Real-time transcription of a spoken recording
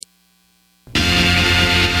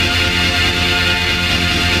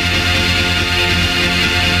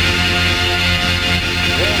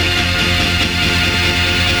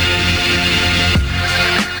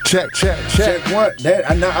Check. Check one.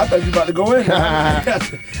 I thought you were about to go in. I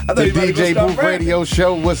thought The you were about to DJ go Booth Radio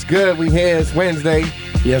Show. What's good? We here. It's Wednesday.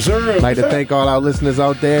 Yes, sir. Like to thank all our listeners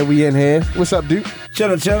out there. We in here. What's up, dude?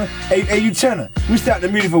 Chillin'. Hey, you chillin'. We stop the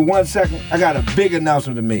meeting for 1 second. I got a big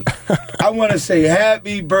announcement to make. I want to say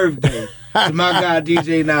happy birthday to my guy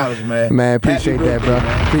DJ Niledge, man. Man, appreciate that, bro.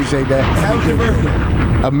 Appreciate that. How was your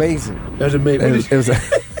birthday? Amazing. It was amazing. It was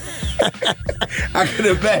I can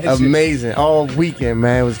imagine. amazing. All weekend,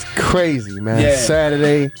 man. It was crazy, man. Yeah.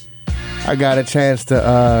 Saturday, I got a chance to,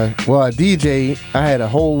 DJ. I had a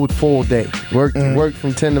whole full day. Worked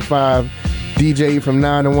from 10 to 5. DJ from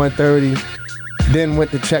 9 to 1:30. Then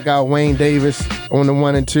went to check out Wayne Davis on the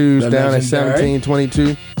 1 and 2s down at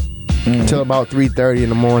 1722 until about 3:30 in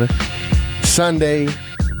the morning. Sunday,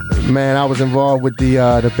 man, I was involved with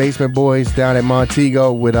the Basement Boys down at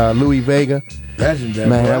Montego with Louis Vega. Legendary.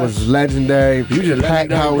 Man, that was legendary. You just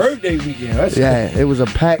packed house. Birthday weekend. It was a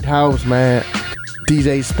packed house, man.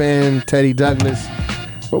 DJ Spin, Teddy Douglas.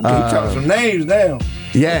 Okay, talk some names now.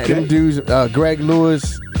 Yeah, them dudes, Greg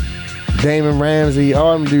Lewis, Damon Ramsey,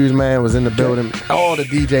 all them dudes, man, was in the building. All the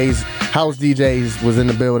DJs, house DJs was in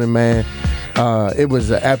the building, man. It was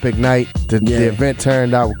an epic night. The event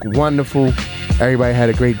turned out wonderful. Everybody had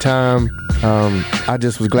a great time. I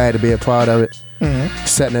just was glad to be a part of it.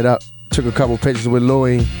 Setting it up. Took a couple pictures with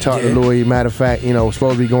Louis. Talked to Louis. Matter of fact, supposed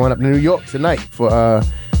to be going up to New York tonight for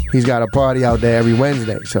he's got a party out there every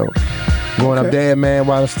Wednesday. So going up there, man,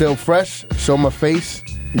 while it's still fresh, show my face.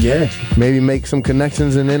 Yeah. Maybe make some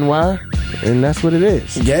connections in NY, and that's what it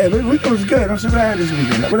is. Yeah, the weekend was good. I'm see what I had this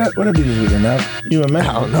weekend. What I do this weekend now? You and me?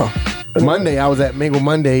 I don't know. Monday, I was at Mingle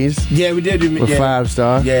Mondays. Yeah, we did do with 5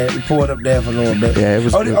 Star. Yeah, we poured up there for a little bit. Yeah, it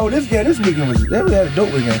was. This weekend was a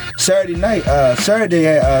dope weekend. Saturday night, Saturday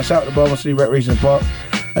had shout out to Baltimore City Recreation Park.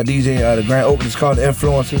 DJ, the grand opening is called The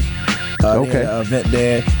Influencers. Event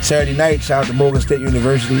there. Saturday night, shout out to Morgan State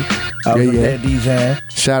University. I was there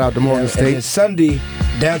DJing. Shout out to Morgan State. And then Sunday,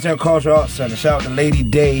 Downtown Cultural Arts Center. Shout out to Lady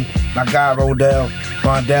Day, my guy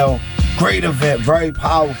Rondell. Great event, very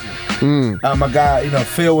powerful. My guy,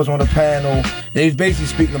 Phil was on the panel. They was basically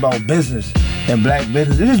speaking about business and black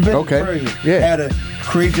business. It is business period. Yeah. How to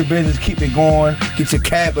create your business, keep it going, get your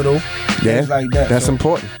capital, things like that. That's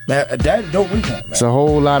important. That's a dope weekend, man. It's a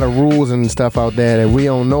whole lot of rules and stuff out there that we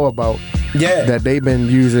don't know about. Yeah. That they've been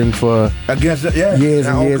using for years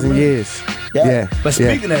and years. Yeah. But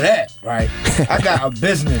speaking of that, right, I got a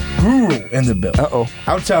business guru in the building.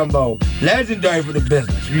 I'm talking about legendary for the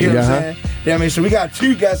business. You know what I'm saying? Yeah, I mean, so we got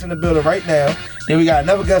 2 guests in the building right now. Then we got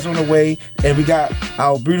another guest on the way. And we got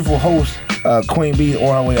our beautiful host, Queen B,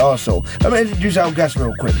 on our way also. Let me introduce our guests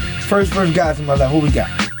real quick. First guys in my life, who we got?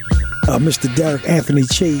 Mr. Derek Anthony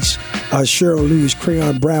Chase, Cheryl Lewis,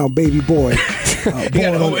 Crayon Brown, baby boy.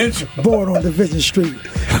 Born on Division Street.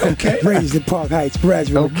 Raised in Park Heights,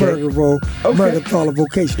 graduate of Murderville, Murderthaler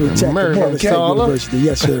Vocational Tech, University.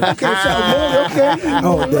 Yes, sir.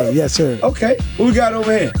 All day, yes, sir. Okay, who we got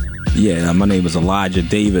over here? Yeah, my name is Elijah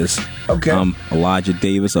Davis. Okay. I'm Elijah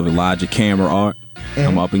Davis of Elijah Camera Art.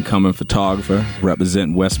 I'm up and coming photographer,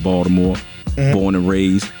 representing West Baltimore, born and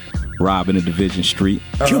raised, robbing the Division Street.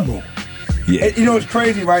 Come on. Yeah. It's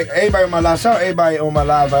crazy, right? Everybody on my live, shout out everybody on my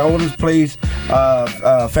live, like all this plays,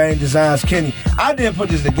 Fanning Designs, Kenny. I didn't put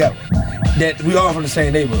this together. That we all from the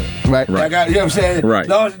same neighborhood. Right. Like you know what I'm saying? Right.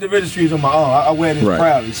 Lawrence Division Street is on my own. I wear this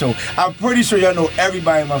proudly. So I'm pretty sure y'all know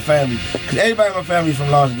everybody in my family. Because everybody in my family is from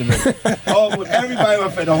Lawrence Division. Everybody in my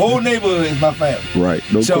family. The whole neighborhood is my family. Right.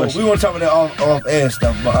 No question. So we want to talk about that off-air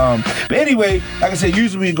stuff. But anyway, like I said,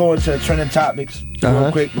 usually we go into trending topics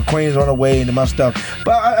real quick. The Queen's on the way into my stuff.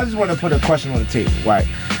 But I just want to put a question on the table, right?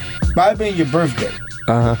 By being your birthday,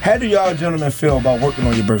 how do y'all gentlemen feel about working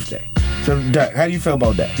on your birthday? So, Doc, how do you feel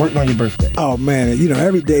about that? Working on your birthday? Oh, man,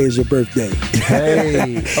 every day is your birthday. Hey.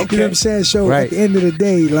 You know what I'm saying? So, at the end of the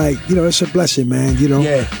day, it's a blessing, man,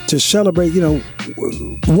 to celebrate,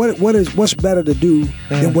 what's better to do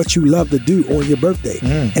than what you love to do on your birthday.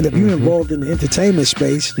 And if you're involved in the entertainment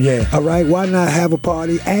space, all right, why not have a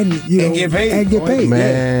party and get paid?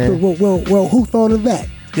 Man. Yeah. Well, who thought of that?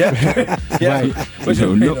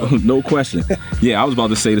 Right. No question. Yeah, I was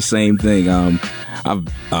about to say the same thing. I've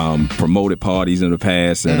promoted parties in the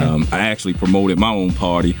past, and I actually promoted my own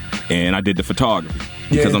party, and I did the photography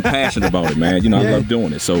because I'm passionate about it, man. I love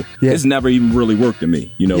doing it. So it's never even really worked to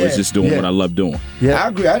me. It's just doing what I love doing. Yeah, I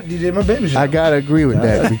agree. I DJ my baby shower. I gotta agree with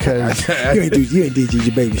that because you ain't DJ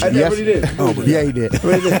your baby shower. I really did. Yeah, he did.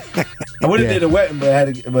 I would have did a wedding,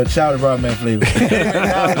 but shout out to Rob Man Flavor.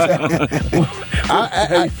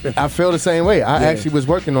 I feel the same way. I actually was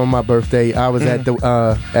working on my birthday. I was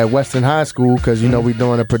at Western High School because we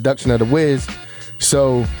doing a production of The Wiz.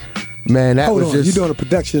 So, man, that was just... You're doing a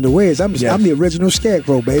production of the Wiz. I'm the original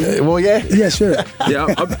Scarecrow, baby. Well, yeah. Yes, sir.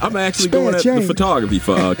 Yeah, I'm actually doing the photography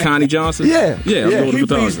for Connie Johnson. Yeah. I'm doing the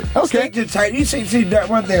photography. Okay. Tight. You see that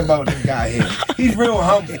one thing about this guy here. He's real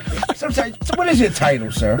humble. Sometimes, so what is your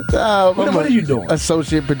title, sir? What are you doing?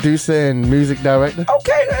 Associate producer and music director.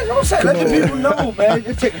 Okay, that's what I'm saying. Let the people know, man.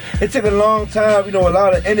 It took a long time, a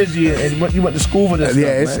lot of energy, and you went to school for this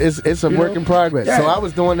stuff, it's a work in progress. Yeah. So I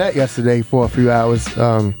was doing that yesterday for a few hours.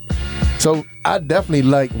 So I definitely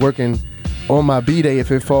like working on my B-day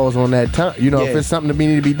if it falls on that time. If it's something that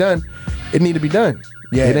need to be done, it need to be done.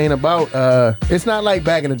 Yeah. It ain't about, it's not like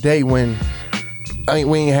back in the day when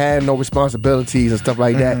we ain't had no responsibilities and stuff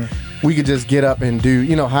like that. We could just get up and do,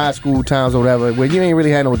 high school times or whatever, where you ain't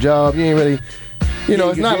really had no job. You ain't really,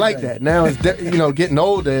 it's not like that. Now it's, getting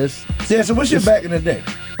older. Yeah, so what's your back in the day?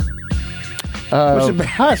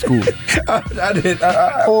 High school.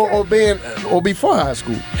 Or before high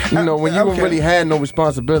school. When you really had no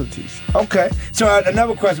responsibilities. Okay. So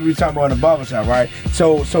another question we were talking about in the barbershop, right?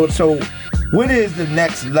 So what is the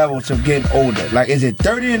next level to getting older? Like, is it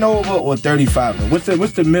 30 and over or 35? What's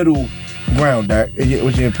the middle ground, Derek?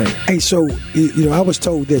 What's your opinion? Hey, so, I was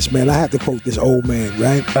told this, man. I have to quote this old man,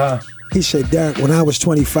 right? He said, Derek, when I was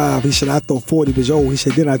 25, he said, I thought 40 was old. He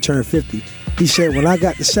said, then I turned 50. He said, when I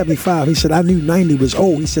got to 75, he said, I knew 90 was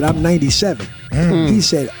old. He said, I'm 97. He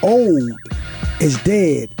said, old is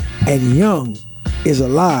dead and young is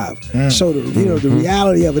alive. So, the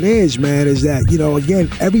reality of it is, man, is that, again,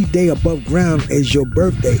 every day above ground is your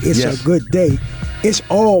birthday. It's a good day. It's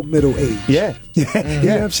all middle age. Yeah. You know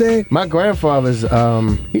what I'm saying? My grandfather's,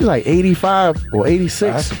 he's like 85 or 86.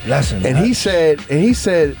 That's a blessing. And he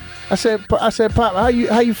said, I said, Pop, how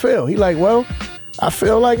you feel? He like, well, I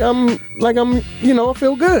feel like I'm, I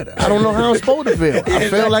feel good. I don't know how I'm supposed to feel. I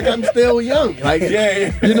feel like I'm still young. Like,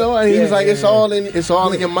 and he was like, it's all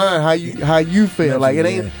in your mind how you feel. Like, it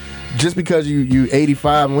ain't just because you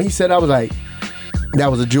 85. And when he said, I was like, that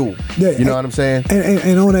was a jewel. Yeah, you know what I'm saying?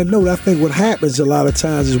 And on that note, I think what happens a lot of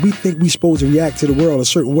times is we think we're supposed to react to the world a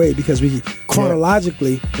certain way because we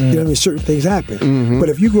chronologically, certain things happen. But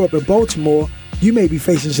if you grew up in Baltimore, you may be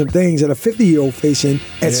facing some things that a 50-year-old facing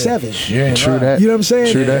at 7. Yeah, true that. You know what I'm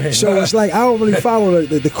saying? True that. So it's like I don't really follow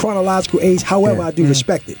the chronological age. However, I do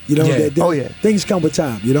respect it. Things come with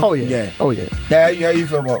time. Oh yeah. How you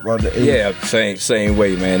feel about the age? Yeah, same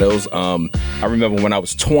way, man. Those I remember when I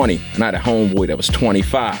was 20, and I had a homeboy that was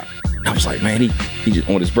 25. I was like, man, he just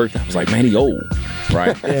on his birthday. I was like, man, he old,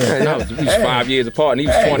 right? We was 5 years apart, and he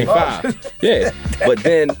was 25. Yeah, but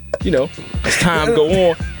then as time go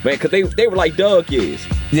on, man, because they were like dog years.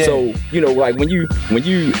 Yeah. So like when you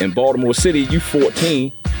in Baltimore City, you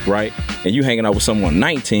 14, right, and you hanging out with someone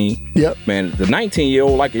 19. Yep. Man, the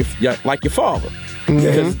 19-year-old like your father,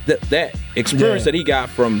 because that experience that he got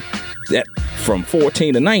from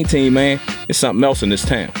 14 to 19, man, is something else in this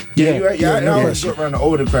town. Yeah, you're right. I always look around the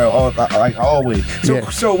older crowd, like always.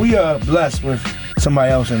 So we are blessed with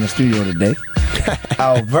somebody else in the studio today.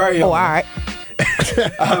 Our very own. All right.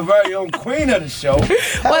 Our very own queen of the show.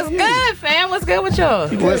 What's good, fam? What's good with y'all?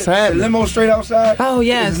 What's happening? The limo straight outside? Oh,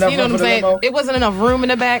 yes. You know what I'm saying? It wasn't enough room in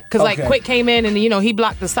the back because, Quick came in and, he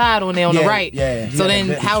blocked the side on there on the right. So then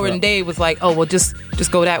Howard and Dave was like, oh, well, just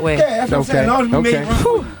go that way. Yeah, that's what I'm saying. As long as we made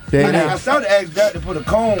room. I started to ask Jack to put a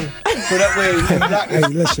cone so that way Hey,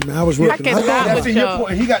 listen, man, I was working. He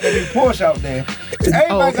got that new Porsche out there.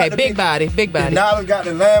 Okay, big body. Niledge got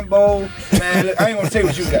the Lambo. Man, look, I ain't gonna say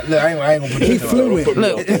what you got. Look, I ain't gonna put He flew it.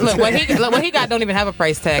 Look, what he got don't even have a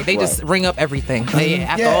price tag. They just ring up everything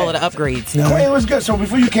after all of the upgrades. No. It was good. So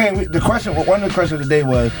before you came, one of the questions of the day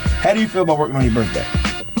was, how do you feel about working on your birthday?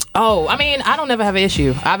 Oh, I mean, I don't ever have an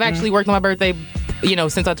issue. I've actually worked on my birthday,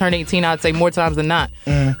 since I turned 18, I'd say more times than not.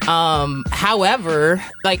 However,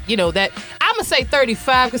 that I'm gonna say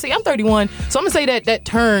 35 because see, I'm 31, so I'm gonna say that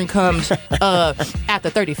turn comes after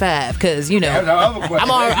 35 because I'm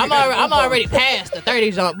already past the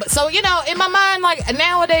 30 jump. But so in my mind, like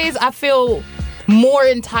nowadays, I feel more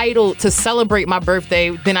entitled to celebrate my birthday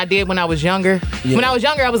than I did when I was younger. Yeah. When I was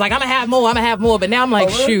younger, I was like, I'm gonna have more. But now I'm like,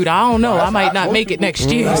 shoot, I don't know. I might not make it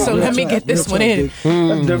next year. So let me get this one in.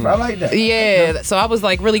 That's different. I like that. Yeah. So I was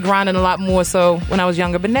like really grinding a lot more so when I was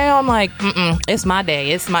younger. But now I'm like, it's my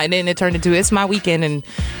day. And then it turned into it's my weekend. And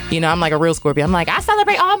I'm like a real Scorpio. I'm like, I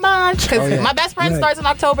celebrate all months because my best friend starts in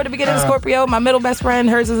October, the beginning of Scorpio. My middle best friend,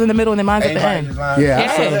 hers is in the middle, and then mine's at the end.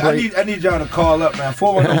 I need y'all to call up, man.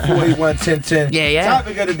 410-481-1010. Yeah.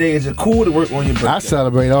 Topic of the day, is it cool to work on your birthday? I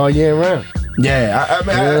celebrate all year round. Yeah,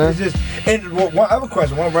 it's just. And one other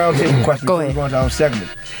question, one round table question. Go ahead. Going to our segment.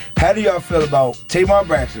 How do y'all feel about Tamar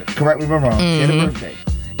Braxton? Correct me if I'm wrong. In her birthday,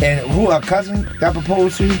 And who, her cousin got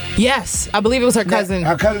proposed to? Yes, I believe it was her cousin.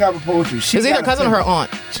 Her cousin got proposed to. Is it her cousin or her aunt?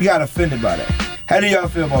 She got offended by that. How do y'all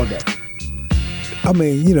feel about that? I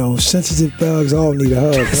mean, you know, sensitive thugs all need a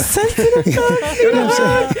hug. Sensitive thugs, you know what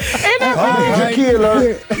I'm saying?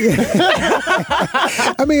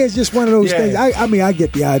 I mean, it's just one of those things. I mean, I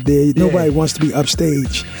get the idea. Nobody wants to be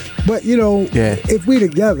upstage. But, you know, if we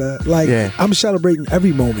together, like, I'm celebrating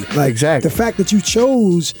every moment. Like, the fact that you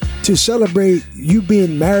chose to celebrate you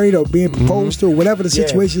being married or being proposed to or whatever the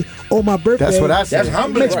situation on my birthday. That's what I said. That's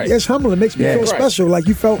humbling. It's humbling. It makes me feel special. Like,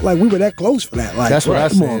 you felt like we were that close for that. Like, that's what I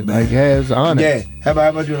said. On, man. Like, yeah, it was an honor. Yeah. How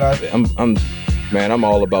about you, Elijah? I'm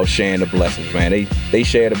all about sharing the blessings, man. They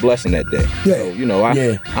shared a blessing that day. Yeah. So, you know,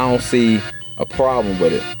 I don't see a problem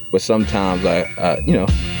with it. But sometimes I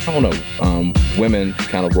don't know. Women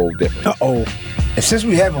kind of roll different. And since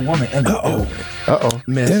we have a woman in the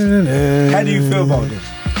Miss, how do you feel about this?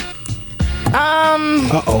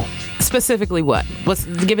 Specifically what?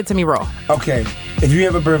 Give it to me raw. Okay. If you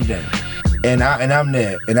have a birthday and I'm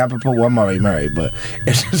there and I propose, well, I'm already married, but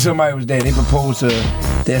if somebody was there and they proposed to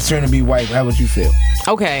their soon-to-be wife, how would you feel?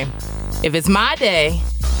 Okay. If it's my day,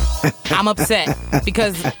 I'm upset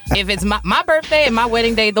because if it's my birthday and my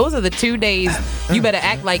wedding day, those are the 2 days you better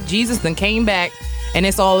act like Jesus then came back and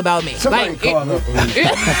it's all about me. Somebody call up.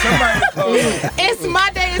 It's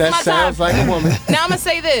my day. It's my time. That sounds like a woman. Now I'm gonna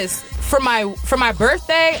say this. For my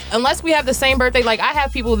birthday, unless we have the same birthday, like I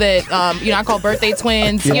have people that I call birthday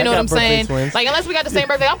twins. You know what I'm saying? Twins. Like unless we got the same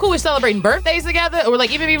birthday, I'm cool with celebrating birthdays together. Or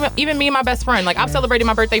like even me and my best friend. Like I've celebrated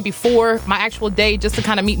my birthday before my actual day just to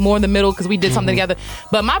kind of meet more in the middle because we did something together.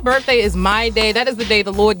 But my birthday is my day. That is the day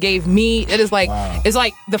the Lord gave me. It is like it's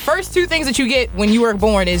like the first 2 things that you get when you were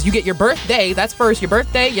born is you get your birthday. That's first, your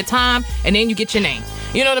birthday, your time, and then you get your name.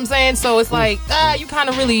 You know what I'm saying? So it's like you kind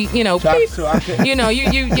of really you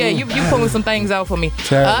pulling some things out for me.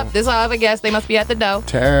 This other guest, they must be at the door.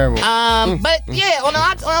 Terrible. But yeah, on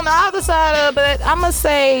the other side of it, I'm gonna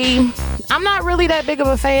say I'm not really that big of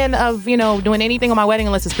a fan of doing anything on my wedding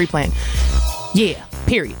unless it's pre-planned. Yeah,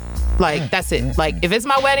 period. Like that's it. Like if it's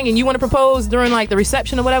my wedding and you want to propose during like the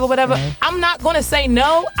reception or whatever, I'm not gonna say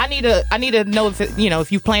no. I need to know if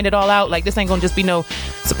if you've planned it all out. Like this ain't gonna just be no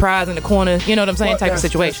surprise in the corner. You know what I'm saying? Type of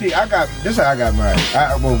situation. See, this is how I got married.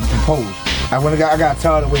 I proposed. I got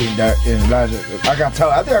tired of waiting, and Elijah. I got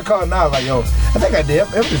tired. I think I called now. Like, yo, I think I did.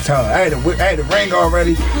 It was tired. I had the ring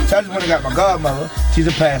already. So I just went and got my godmother. She's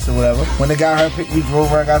a pastor, whatever. When they got her, we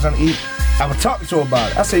drove around, got something to eat. I was talking to her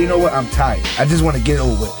about it. I said, you know what? I'm tired. I just want to get it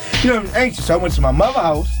over with. I'm anxious. So I went to my mother's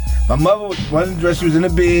house. My mother wasn't dressed. She was in the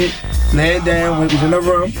bed, laying down. When it was in the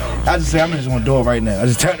room, I just said, I'm just going to do it right now. I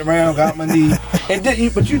just turned around, got on my knee. And then,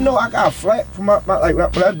 but I got flack from my like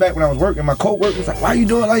that's back when I was working. My co-worker was like, why you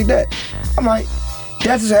doing it like that? I'm like,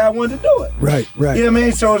 that's just how I wanted to do it. Right. You know what I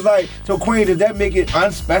mean? So it's like, Queen, did that make it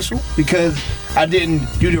unspecial? Because I didn't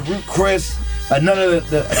do the root Chris, none of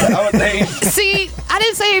the other things. See, I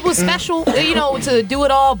didn't say it was special, to do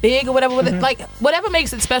it all big or whatever. Like whatever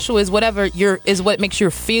makes it special is what makes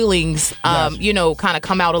your feelings, kind of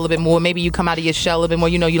come out a little bit more. Maybe you come out of your shell a little bit more.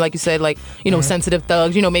 You like you said, like sensitive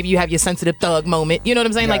thugs. Maybe you have your sensitive thug moment. You know what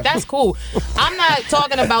I'm saying? Like that's cool. I'm not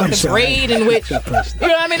talking about the grade in which, you know what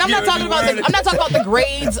I mean? I'm not talking about the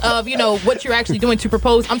grades of what you're actually doing to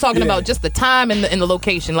propose. I'm talking about just the time and the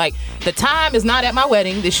location. Like the time is not at my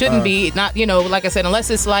wedding. It shouldn't be. Not like I said,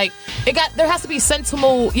 unless it's like there has to be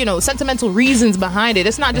sentimental reasons behind it.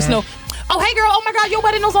 It's not just oh hey girl, oh my god, your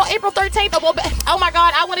wedding was on April 13th. Oh my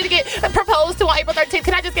god, I wanted to get proposed to on April 13th.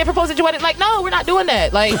 Can I just get proposed at your wedding? Like, no, we're not doing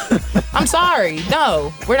that. Like, I'm sorry,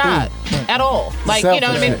 no, we're not at all. Like, you know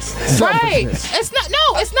what I mean? Right?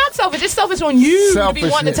 It's not selfish. It's selfish on you to be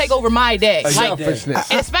wanting to take over my day. Like,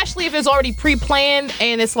 and especially if it's already pre-planned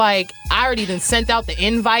and it's like I already done sent out the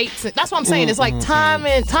invites. That's what I'm saying. It's like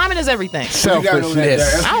timing is everything.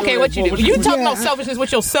 Selfishness. I don't care what you do. You talking about selfishness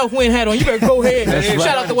with your self-win hat on? You better go ahead.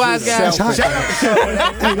 Shout out to wise guys. So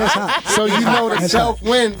the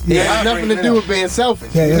self-win has nothing to do with being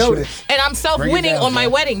selfish. Yeah, you know right. this. And I'm self-winning on my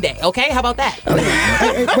wedding day. Okay, how about that?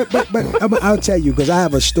 But I'll tell you because I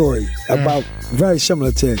have a story about very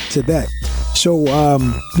similar to that. So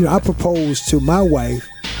I proposed to my wife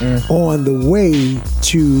on the way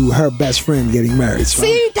to her best friend getting married. So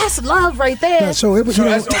see, that's love right there. Yeah, so it was.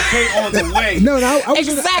 That's okay on the way. No, I was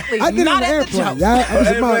exactly. I did not on the at the airplane. jump. I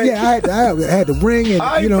had the ring, and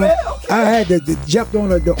I had to jump on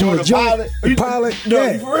the joint. The pilot.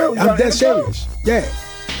 No, for real? I'm dead serious. Yeah.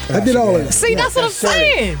 I did all of that. See, that's what I'm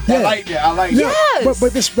saying. Yeah. I like that. Yes.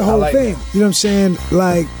 But this is the whole thing. You know what I'm saying?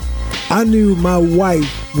 Like, I knew my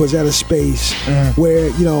wife was at a space where,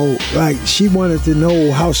 you know, like she wanted to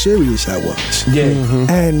know how serious I was. Yeah.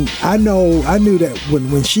 And I knew that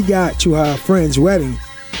when she got to her friend's wedding,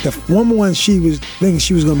 the one she was thinking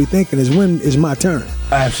she was going to be thinking is, when is my turn?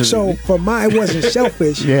 Absolutely. So it wasn't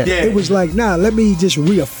selfish. Yeah. It was like, nah, let me just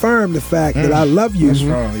reaffirm the fact that I love you.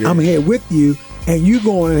 I'm here with you, and you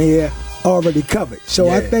going in here already covered. So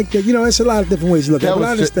I think that, you know, it's a lot of different ways to look at it. But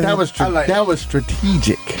I understand. That was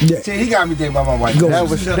strategic. Yeah. See, he got me thinking about my wife. That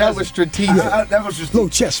was strategic. That was just little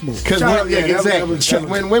chess move. Because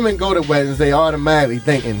when women go to weddings, they automatically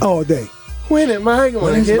thinking all day, when am I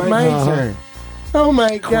going to get my turn? Oh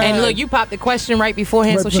my God! And look, you popped the question right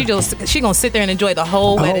beforehand, so she gonna sit there and enjoy the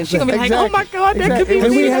whole wedding. She gonna be like, "Oh my God, that could be."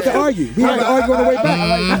 And we had to argue. We had to argue on the way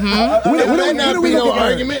back. When not be no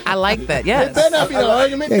argument. I like that. Yes. It better not be no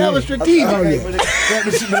argument. That was strategic. But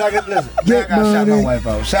listen, I gotta shout my wife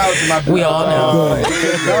out. Shout out to my baby. We all know.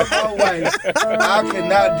 My wife, I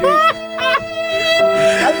cannot do.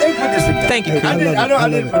 I think put this together. Thank you. I didn't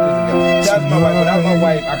put this together. That's my wife. Without my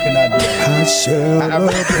wife, I cannot do it. I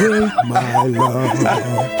celebrate my love.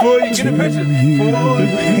 Boy, you get a picture.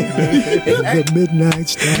 The midnight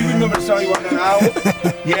star. You remember the song you want an hour?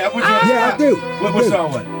 Yeah, I do. What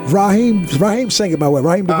song was? Raheem sang at my wedding.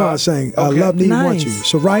 Raheem Devon sang Love Need Want You.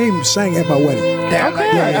 So Raheem sang at my wedding. Damn,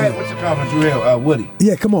 okay. What's the conference? You real Woody.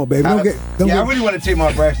 Yeah, come on, baby. I really want to take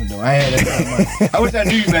my Braxton though. I had that money. I wish I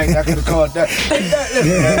knew you back. I could have called that.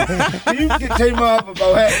 Listen, you can take my up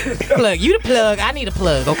about that. Plug. You the plug. I need a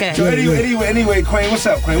plug. Okay. So anyway, Queen, what's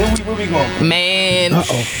up, Queen? Where we going? Man.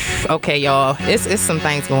 Okay, y'all. It's some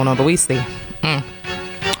things going on, but we see.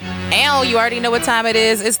 And you already know what time it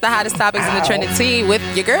is. It's the hottest topics in the trending tea with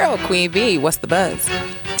your girl, Queen B. What's the buzz?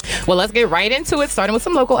 Well, let's get right into it, starting with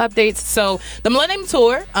some local updates. So, the Millennium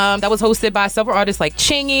Tour, that was hosted by several artists like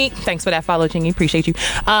Chingy. Thanks for that follow, Chingy. Appreciate you.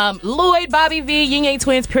 Lloyd, Bobby V, Yung Inkky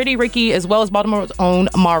Twins, Pretty Ricky, as well as Baltimore's own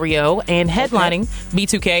Mario, and headlining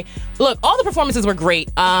B2K. Look, all the performances were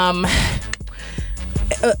great.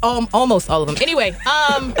 Almost all of them. Anyway,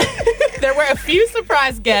 there were a few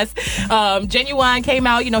surprise guests. Genuine came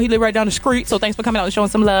out. You know, he lived right down the street, so thanks for coming out and showing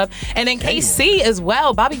some love. And then KC as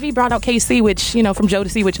well. Bobby V brought out KC, which, you know, from Joe to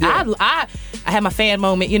C, which I had my fan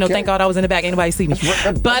moment. You know, thank God I was in the back. Ain't nobody see me.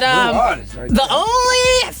 But the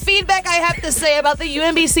only feedback I have to say about the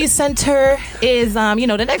UMBC Center is, you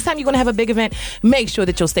know, the next time you're going to have a big event, make sure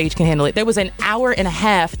that your stage can handle it. There was an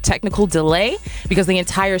 1.5-hour technical delay because the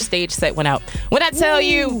entire stage set went out. When I tell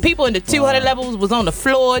you, people in the 200 levels was on the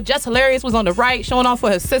floor. Just Hilarious was on the right, showing off for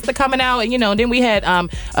her sister coming out. And, you know, then we had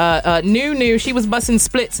New. She was busting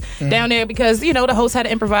splits down there because, you know, the host had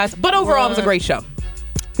to improvise. But overall, it was a great show.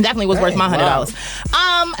 Definitely was worth my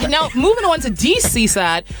 $100. Now, moving on to DC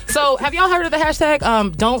side. So, have y'all heard of the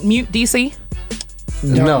hashtag Don't Mute DC?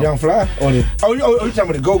 No. Young Fly? You talking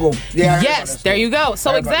about the go-go? Yeah. Yes, there you go.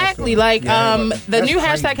 So exactly, like the new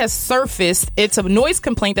hashtag has surfaced. It's a noise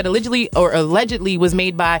complaint that allegedly was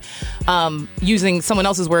made by using someone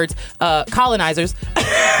else's words, colonizers.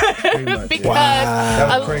 Because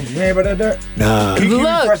that was crazy. You ain't about that? Nah. Can you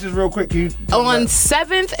refresh this real quick? On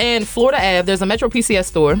 7th and Florida Ave, there's a Metro PCS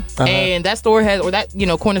store, and that store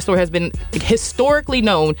corner store has been historically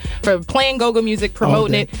known for playing go-go music,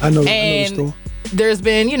 promoting it. I know the store. There's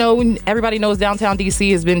been, you know, everybody knows downtown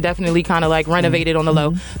DC has been definitely kind of like renovated on the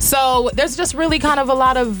low. So there's just really kind of a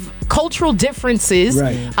lot of cultural differences,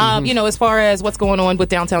 you know, as far as what's going on with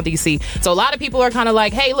downtown DC. So a lot of people are kind of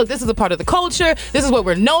like, hey, look, this is a part of the culture. This is what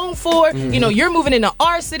we're known for. You know, you're moving into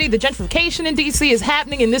our city. The gentrification in DC is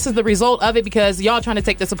happening, and this is the result of it because y'all trying to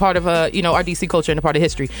take this a part of, you know, our DC culture and a part of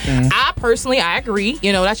history. I agree.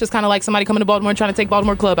 You know, that's just kind of like somebody coming to Baltimore and trying to take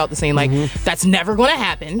Baltimore Club out the scene. Like, that's never going to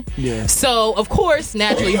happen. Yeah. So, of course,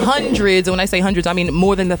 naturally, hundreds, and when I say hundreds, I mean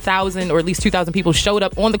more than 1,000 or at least 2,000 people showed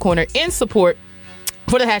up on the corner in support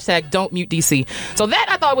for the hashtag Don't Mute DC. So that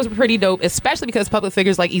I thought was pretty dope, especially because public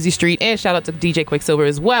figures like Easy Street, and shout out to DJ Quicksilver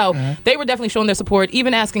as well, they were definitely showing their support,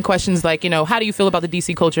 even asking questions like, you know, how do you feel about the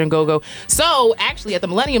DC culture and go-go? So actually at the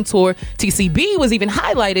Millennium Tour, TCB was even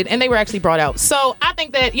highlighted and they were actually brought out. So I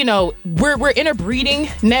think that, you know, we're interbreeding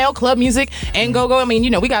now club music and go-go. I mean, you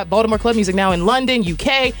know, we got Baltimore club music now in London,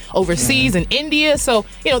 UK, overseas, and India. So,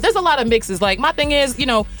 you know, there's a lot of mixes. Like, my thing is, you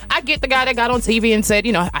know, I get the guy that got on TV and said,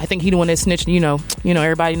 you know, I think he the one that snitched, you know,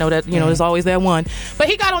 everybody know that, you know, there's always that one. But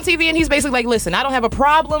he got on TV and he's basically like, listen, I don't have a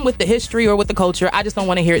problem with the history or with the culture. I just don't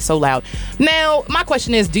want to hear it so loud. Now, my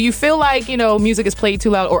question is, do you feel like, you know, music is played too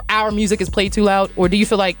loud, or our music is played too loud? Or do you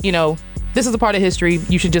feel like, you know, this is a part of history,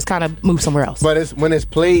 you should just kind of move somewhere else? But it's when it's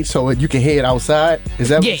played so you can hear it outside? Is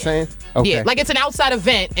that what you're saying? Okay. Yeah, like it's an outside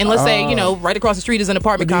event, and let's say, you know, right across the street is an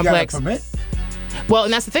apartment complex. You got a permit? Well,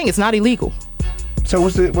 and that's the thing, it's not illegal. So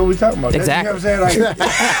what we talking about? Exactly. You know what I'm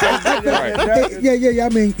saying? Yeah. I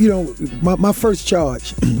mean, my first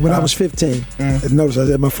charge when I was 15. Notice I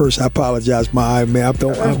said my first. I apologize, I'm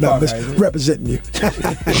not misrepresenting you.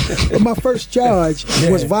 But my first charge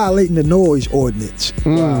was violating the noise ordinance.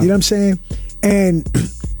 You know what I'm saying? And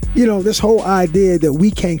this whole idea that we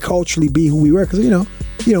can't culturally be who we were, because we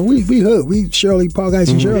hood, we Shirley Park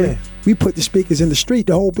Heights and Shirley. Yeah. We put the speakers in the street.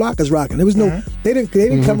 The whole block is rocking. There was no. They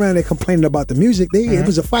didn't come around there complaining about the music. It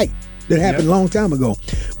was a fight that happened a long time ago.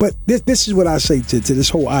 But this is what I say to this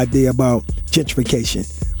whole idea about gentrification.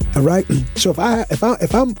 All right. So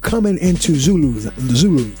if I'm coming into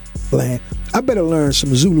Zulu land, I better learn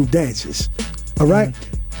some Zulu dances. All right.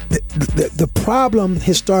 The problem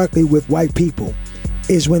historically with white people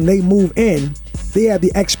is when they move in, they have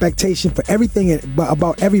the expectation for everything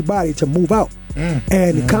about everybody to move out.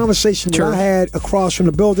 And the conversation that I had across from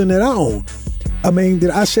the building that I own,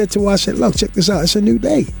 that I said to her, look, check this out. It's a new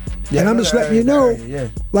day. And I'm just letting you know,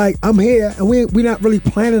 like, I'm here, and we're not really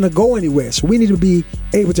planning to go anywhere. So we need to be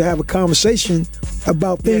able to have a conversation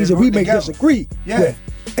about things that we may disagree with.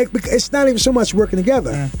 It's not even so much working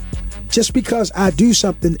together. Just because I do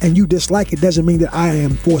something and you dislike it doesn't mean that I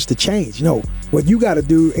am forced to change. No, what you got to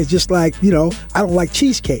do is just like, I don't like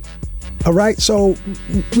cheesecake. All right, so,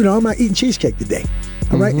 I'm not eating cheesecake today.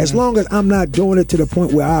 All right, as long as I'm not doing it to the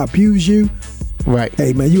point where I abuse you. Right.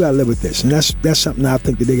 Hey, man, you got to live with this. And that's something I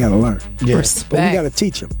think that they got to learn. Yeah. Respect. But we got to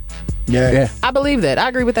teach them. Yeah. I believe that. I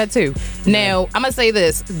agree with that too. Now, I'm going to say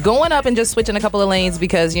this. Going up and just switching a couple of lanes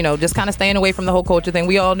because, just kind of staying away from the whole culture thing.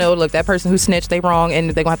 We all know, look, that person who snitched, they wrong, and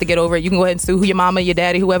they're going to have to get over it. You can go ahead and sue your mama, your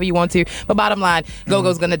daddy, whoever you want to. But bottom line,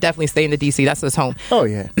 Go-Go's going to definitely stay in the D.C. That's his home. Oh,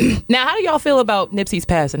 yeah. Now, how do y'all feel about Nipsey's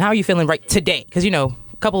passing? How are you feeling right today? Because, a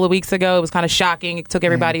couple of weeks ago, it was kind of shocking. It took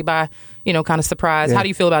everybody by, kind of surprise. Yeah. How do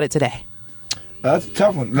you feel about it today? That's a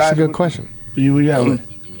tough one. That's a good question.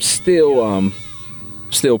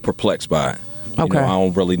 Still perplexed by it. Okay. I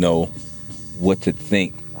don't really know what to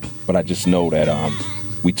think, but I just know that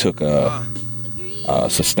we took a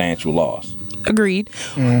substantial loss. Agreed.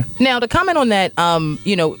 Now, to comment on that,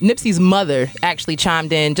 Nipsey's mother actually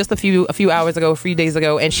chimed in just a few days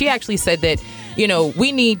ago, and she actually said that,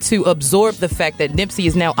 we need to absorb the fact that Nipsey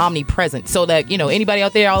is now omnipresent. So that, anybody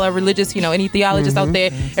out there, all our religious, any theologists out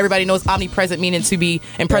there, everybody knows omnipresent meaning to be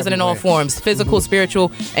and present in all forms, physical,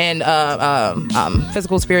 spiritual, and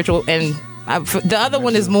the other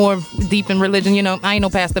one is more deep in religion. I ain't no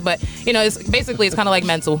pastor, but it's kind of like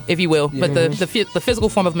mental, if you will, but the physical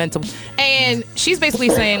form of mental. And she's basically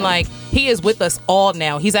saying, like, he is with us all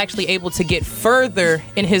now. He's actually able to get further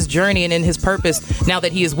in his journey and in his purpose now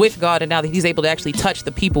that he is with God and now that he's able to actually touch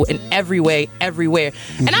the people in every way, everywhere.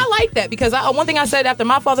 And I like that because one thing I said after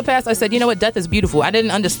my father passed, I said, death is beautiful. I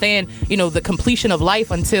didn't understand, the completion of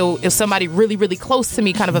life until if somebody really, really close to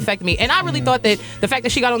me kind of affected me. And I really thought that the fact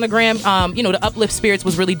that she got on the gram, to uplift spirits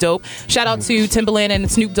was really dope. Shout out to Timbaland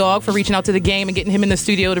and Snoop Dogg for reaching out to the game and getting him in the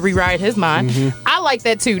studio to rewrite his mind. I like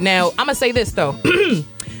that too. Now, I'm going to say this though.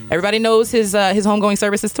 Everybody knows his homegoing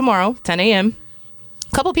service is tomorrow, 10 a.m.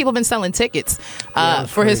 A couple of people have been selling tickets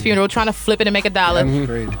for his funeral, trying to flip it and make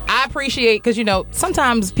 $1. I appreciate, because,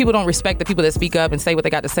 sometimes people don't respect the people that speak up and say what they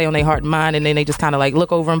got to say on their heart and mind, and then they just kind of like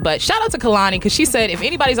look over them. But shout out to Kalani, because she said if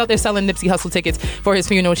anybody's out there selling Nipsey Hussle tickets for his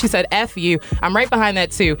funeral, she said, F you. I'm right behind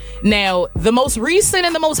that too. Now, the most recent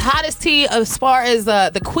and the most hottest tea as far as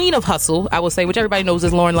the queen of hustle, I will say, which everybody knows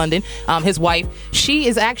is Lauren London, his wife. She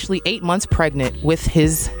is actually 8 months pregnant with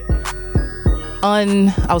his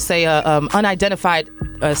unidentified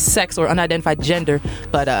sex or unidentified gender,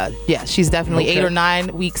 but she's definitely 8 or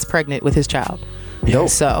 9 weeks pregnant with his child.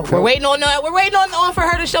 So we're waiting on for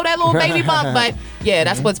her to show that little baby bump, but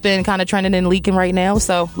that's what's been kind of trending and leaking right now.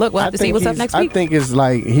 So look, we'll have to see what's up next week. I think it's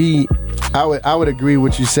like I would agree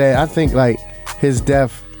with what you said. I think like his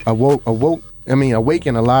death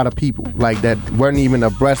awakened a lot of people like that weren't even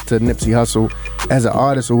abreast to Nipsey Hussle as an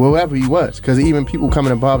artist or whoever he was. Because even people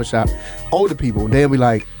coming to barbershop, older people, they'll be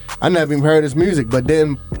like, I never even heard his music. But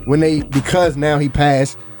then because now he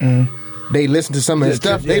passed, they listen to some of his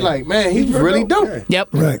stuff, they like, man, he's really dope. Yep.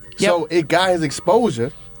 Right. So it got his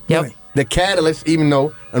exposure. Yep. The catalyst, even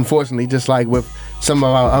though, unfortunately, just like with some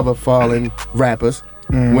of our other fallen rappers,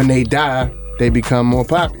 when they die, they become more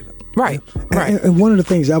popular. Right. And one of the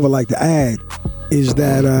things I would like to add is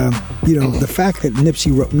that the fact that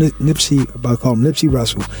Nipsey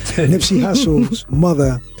Hussle's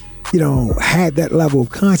mother, had that level of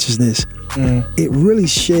consciousness, it really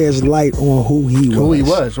shares light on who he was. Who he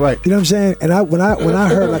was, right? You know what I'm saying? And when I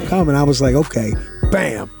heard that comment, I was like, okay,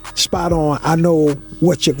 bam, spot on. I know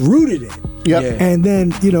what you're rooted in. Yep. And then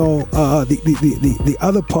the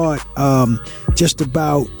other part, just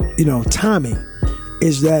about, timing,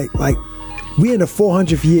 is that, like, we're in the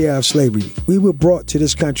 400th year of slavery. We were brought to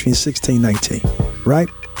this country in 1619, right?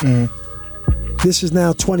 Mm-hmm. This is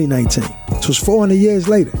now 2019. So it's 400 years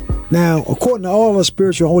later. Now, according to all the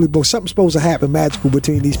spiritual holy books, something's supposed to happen magical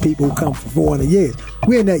between these people who come for 400 years.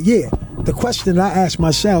 We're in that year. The question that I ask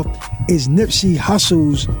myself is Nipsey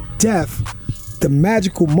Hussle's death the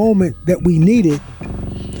magical moment that we needed,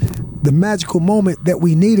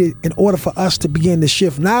 in order for us to begin to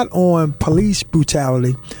shift not on police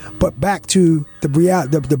brutality, but back to the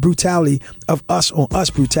brutality of us on us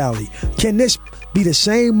brutality. Can this be the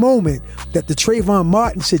same moment that the Trayvon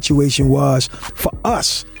Martin situation was for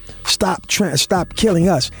us? Stop killing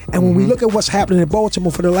us. And when we look at what's happening in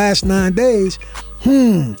Baltimore for the last 9 days,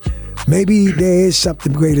 maybe there is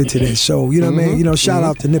something greater to this. So, what I mean? Shout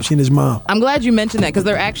out to Nipsey and his mom. I'm glad you mentioned that, because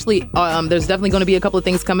they're actually, there's definitely going to be a couple of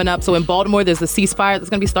things coming up. So in Baltimore, there's the ceasefire that's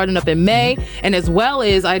going to be starting up in May. And as well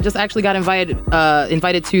as, I just actually got invited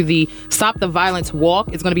to the Stop the Violence Walk.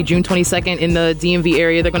 It's going to be June 22nd in the DMV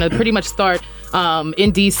area. They're going to pretty much start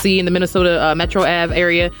in D.C., in the Minnesota Metro Ave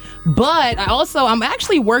area. But I'm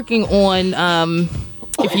actually working on,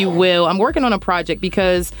 if you will, I'm working on a project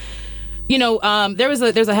because... there's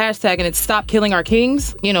a hashtag, and it's Stop Killing Our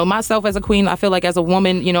Kings. Myself as a queen, I feel like as a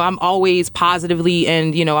woman, I'm always positively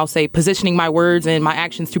and, I'll say positioning my words and my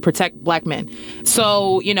actions to protect black men.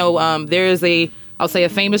 So, there's a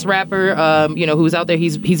famous rapper, who's out there.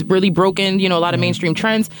 He's really broken, a lot of mainstream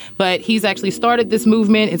trends, but he's actually started this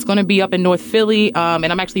movement. It's going to be up in North Philly, and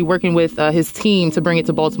I'm actually working with his team to bring it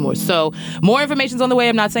to Baltimore. So more information's on the way.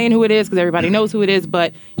 I'm not saying who it is because everybody knows who it is,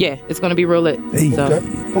 but yeah, it's going to be real lit. Hey, so.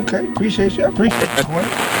 Okay. Appreciate you.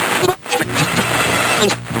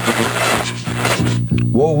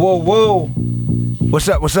 Whoa. What's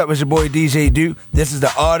up? It's your boy DJ Duke. This is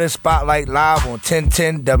the Artist Spotlight Live on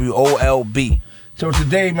 1010 WOLB. So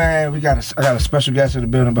today, man, I got a special guest in the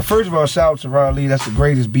building. But first of all, shout out to Rod Lee. That's the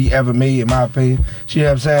greatest beat ever made, in my opinion. You know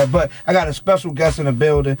what I'm saying? But I got a special guest in the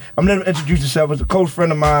building. I'm going to introduce yourself. It's a close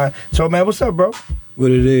friend of mine. So, man, what's up, bro? What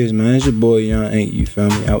it is, man? It's your boy Yung Inkky, you feel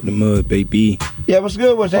me? Out the mud, baby. Yeah, what's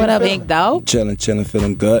good? What up, Ink dog? Chilling,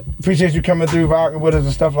 feeling good. Appreciate you coming through, rocking with us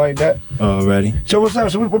and stuff like that. Already. So what's up?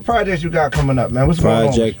 So what projects you got coming up, man? What's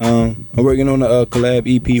project? Going on? I'm working on a collab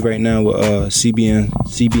EP right now with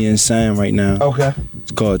CBN Sam right now. Okay.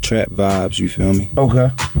 It's called Trap Vibes, you feel me? Okay.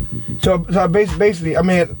 So basically, I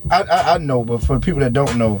mean, I know, but for the people that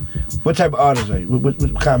don't know, what type of artists are you? What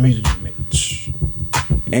kind of music do you make?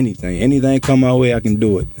 Anything come my way, I can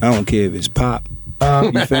do it. I don't care if it's pop.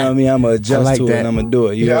 You feel me? I'm gonna adjust to it and I'm gonna do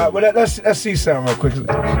it. Yeah, well, let's see something real quick.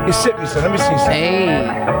 It's hit me, son. Let me see something. Hey.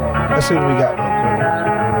 Let's see what we got real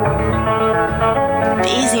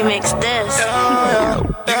quick. Easy mix this.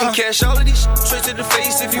 You can cash all of these straight to the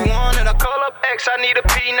face if you want it. I call up X, I need a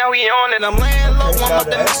P, now he on it. I'm laying low, I'm up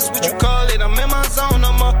the mix is what you call it. I'm in my zone,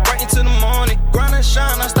 I'm up right into the morning. Grind and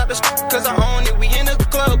shine, I stop the cause I own it. We in the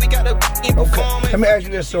club, we got to performing. Let me ask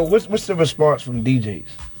you this, so what's the response from DJs?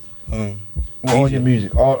 On your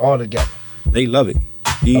music, all together. They love it.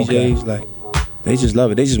 DJs, like, they just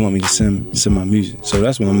love it. They just want me to send my music. So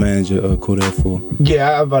that's what my manager quoted that for.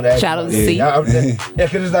 Yeah, I'm about to ask. Shout out to C. Yeah,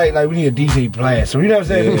 because it's like we need a DJ blast. So you know what I'm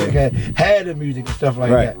saying? Yeah. We can have the music and stuff like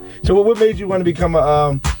that. So what made you want to become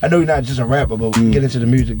I know you're not just a rapper, but get into the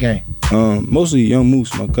music game? Mostly Young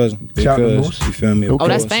Moose, my cousin. Shout out to Moose. You feel me? Oh,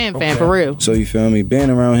 that's fan for real. So you feel me? Being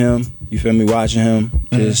around him, you feel me? Watching him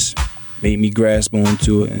just made me grasp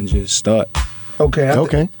onto it and just start. Okay.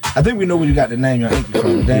 I think we know where you got the name Yung Inkky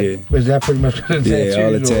from. Is that pretty much the tattoos? Yeah,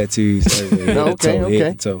 all the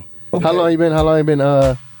tattoos. Okay. How long you been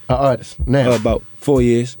an artist now? About 4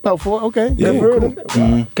 years. About 4? Okay. Yeah,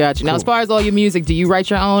 cool. Gotcha. Now, as far as all your music, do you write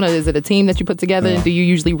your own, or is it a team that you put together? And do you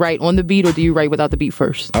usually write on the beat, or do you write without the beat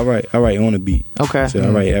first? I write on the beat. Okay. So I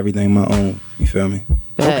write everything my own. You feel me?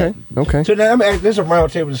 Okay. So now this is a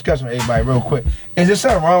round table discussion with everybody real quick. Is there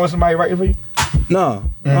something wrong with somebody writing for you? No,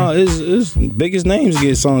 it's biggest names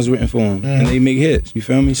get songs written for them, and they make hits. You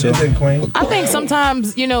feel me? So I think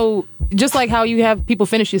sometimes, just like how you have people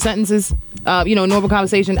finish your sentences, normal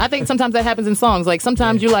conversation. I think sometimes that happens in songs. Like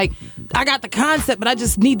sometimes you're like, I got the concept, but I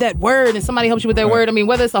just need that word, and somebody helps you with that word. I mean,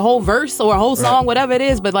 whether it's a whole verse or a whole song, whatever it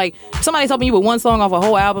is, but like if somebody's helping you with one song off a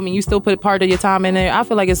whole album, and you still put part of your time in there, I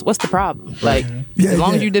feel like what's the problem? Like as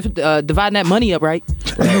long as you dividing that money up, right?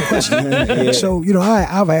 No question. So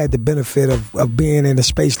I've had the benefit of being in a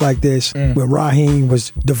space like this where Raheem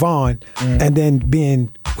was Devon, and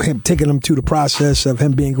then taking him to the process of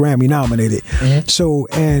him being Grammy nominated. So,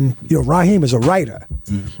 and Raheem is a writer,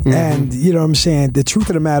 and you know what I'm saying. The truth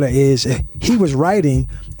of the matter is, is he was writing,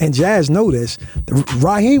 and Jazz know this,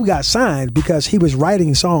 Raheem got signed because he was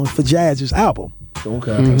writing songs for Jazz's album.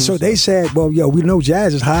 Okay. So they said, well, we know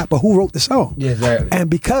Jazz is hot, but who wrote the song? Yeah, exactly.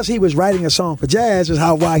 And because he was writing a song for Jazz is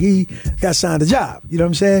why he got signed the job. You know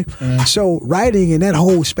what I'm saying? So writing in that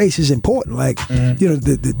whole space is important. Like,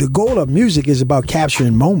 the goal of music is about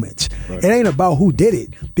capturing moments. Right. It ain't about who did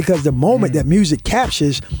it, because the moment that music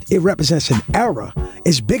captures, it represents an era.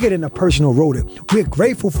 It's bigger than the person who wrote it. We're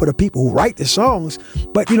grateful for the people who write the songs,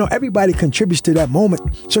 but everybody contributes to that moment,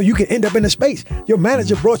 so you can end up in a space. Your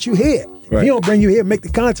manager brought you here. Right. He don't bring you here, make the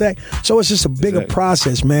contact. So it's just a bigger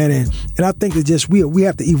process, man. And I think that just we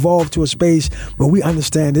have to evolve to a space where we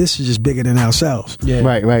understand this is just bigger than ourselves. Yeah.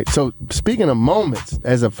 Right. So speaking of moments,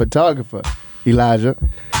 as a photographer, Elijah,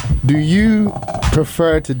 do you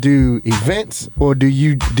prefer to do events, or do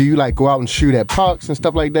you like go out and shoot at parks and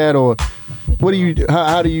stuff like that, or what do you?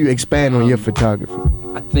 How do you expand on your photography?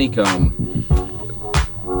 I think I'm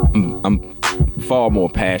far more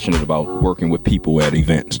passionate about working with people at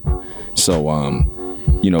events. So,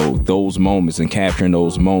 those moments and capturing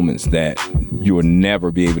those moments that you will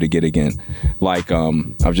never be able to get again. Like, I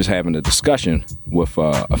was just having a discussion with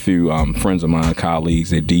a few friends of mine, colleagues,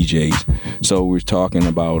 they're DJs. So we're talking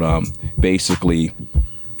about basically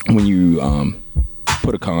when you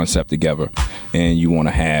put a concept together and you want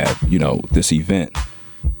to have, this event,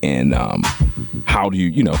 and how do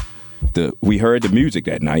you, we heard the music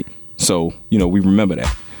that night. So, we remember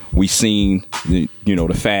that. We seen the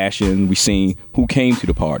fashion. We seen who came to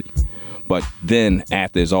the party. But then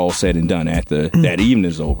after it's all said and done, after that evening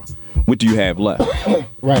is over, what do you have left?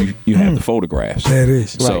 Right. You have the photographs. That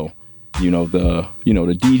is. So, the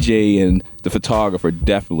DJ and the photographer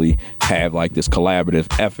definitely have like this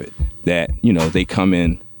collaborative effort that, they come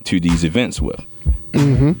in to these events with.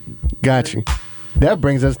 Mm-hmm. Got you. That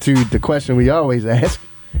brings us to the question we always ask.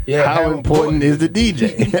 Yeah, how important is the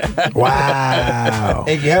DJ? Wow.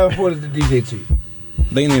 Inkky, how important is the DJ to you? I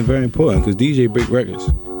think they're very important because DJ break records.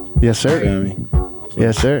 Yes, sir. You know what I mean? So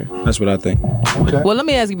yes, sir. That's what I think. Okay. Well, let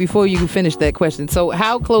me ask you before you finish that question. So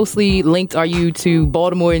how closely linked are you to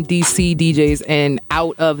Baltimore and DC DJs and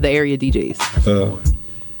out of the area DJs?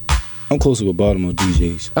 I'm closer with Baltimore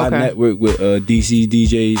DJs. Okay. I network with DC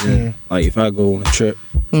DJs, and like if I go on a trip,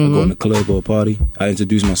 I go in a club or a party, I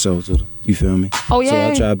introduce myself to them. You feel me? Oh yeah. So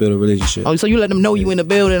I try to build a relationship. Oh, so you let them know you in the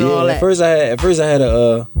building and all that. At first I had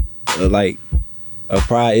a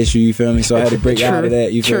pride issue, you feel me? So I had to break out of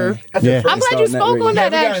that, you feel me? Yeah. I'm glad you spoke on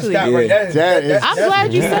that, actually. I'm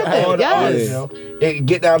glad you said that. Yes.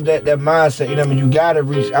 Get down that mindset, you know what I mean? You gotta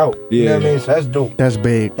reach out. You know what I mean? So that's dope. That's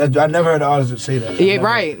big. I never heard an artist say that. Yeah,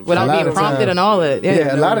 right. Without being prompted and all that.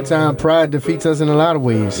 Yeah, a lot of time pride defeats us in a lot of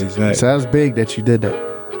ways. Exactly. So that's big that you did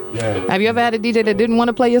that. Yeah. Have you ever had a DJ that didn't want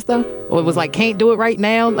to play your stuff? Or it was like, can't do it right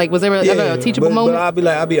now? Like, was there ever a teachable moment? But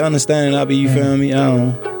I'll be understanding. You feel me?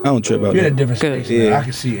 I don't trip out You're that. in a different space. Yeah. I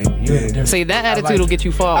can see it. See, that attitude will get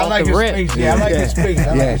you far off like the rip. Space. Yeah, I like your space.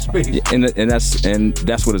 I like your space. Yeah, and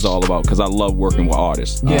that's what it's all about, because I love working with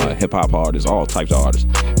artists, hip hop artists, all types of artists,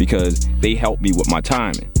 because they help me with my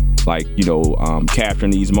timing. Like,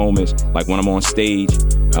 capturing these moments, like when I'm on stage,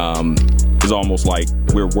 it's almost like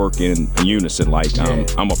we're working in unison. Like,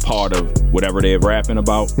 I'm a part of whatever they're rapping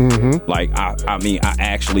about. Mm-hmm. Like, I mean, I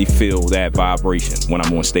actually feel that vibration when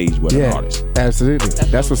I'm on stage with an artist. Absolutely.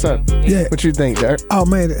 That's what's up. Yeah. What you think, Derek? Oh,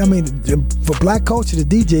 man, I mean, for black culture, the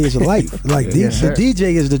DJ is a life. Like, the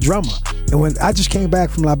DJ is the drummer. And when I just came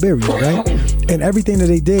back from Liberia, right? And everything that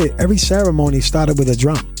they did, every ceremony started with a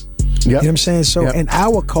drum. Yep. You know what I'm saying? So in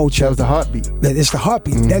our culture, that was the heartbeat. It's the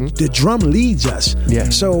heartbeat. Mm-hmm. That the drum leads us. Yeah.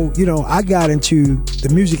 So, I got into the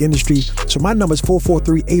music industry. So my number is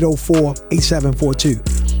 443-804-8742.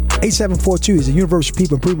 8742 is the Universal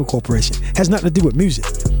People Improvement Corporation. Has nothing to do with music.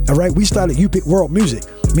 All right? We started UPIC World Music.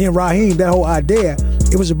 Me and Raheem, that whole idea,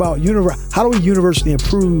 it was about how do we universally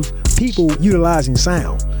improve people utilizing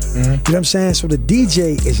sound? Mm-hmm. You know what I'm saying? So the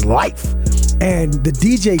DJ is life. And the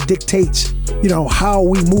DJ dictates, how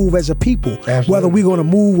we move as a people. Absolutely. Whether we're going to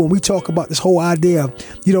move when we talk about this whole idea of,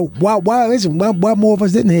 why more of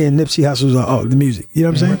us didn't hear Nipsey Hussle's the music? You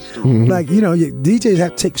know what I'm saying? Mm-hmm. Like, DJs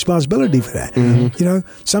have to take responsibility for that. Mm-hmm.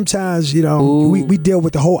 Sometimes, we deal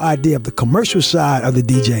with the whole idea of the commercial side of the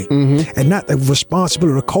DJ and not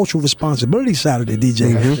the cultural responsibility side of the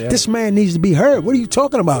DJ. Mm-hmm. This man needs to be heard. What are you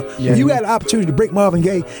talking about? Yeah. If you had an opportunity to break Marvin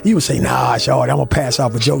Gaye, you would say, nah, Shawty, I'm going to pass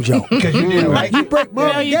off with JoJo. Because you did. Like, you break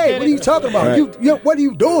Marvin Gaye. What are you talking about? Right. What are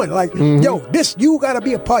you doing? Like, you got to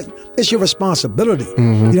be a part. It's your responsibility. Mm-hmm.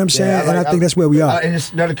 You know what I'm saying? And I think that's where we are. And that's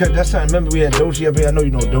something. Remember, we had Doshi up here. I know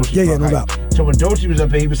you know Doshi. Yeah, no doubt. So So when Doechii was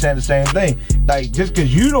up here, he was saying the same thing. Like, just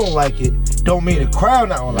because you don't like it, don't mean the crowd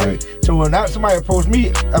not gonna like it. So when somebody approached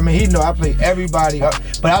me, I mean, he know I play everybody up,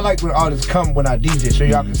 but I like when artists come when I DJ, so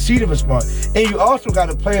y'all can see the response. And you also got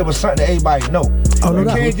to play it with something that everybody know. You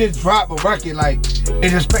can't just drop a record like, and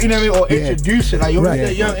just, you know what I mean, or introduce it like, yo,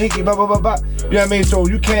 that Yung Inkky, blah, blah, blah, blah. You know what I mean? So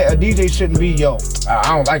you can't, a DJ shouldn't be, yo,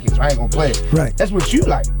 I don't like it, so I ain't gonna play it. Right. That's what you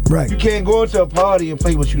like. Right. You can't go into a party and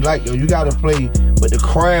play what you like, yo. You gotta play what the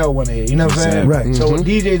crowd wanna hear. You know what I'm saying? Right. So when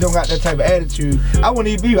DJs don't got that type of attitude, I wouldn't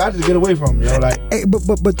even be. I just get away from them. You know, like. Hey,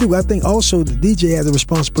 but dude, I think also the DJ has a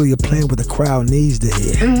responsibility of playing what the crowd needs to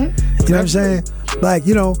hear. You know what I'm saying? Like,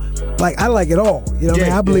 you know, like I like it all. You know what I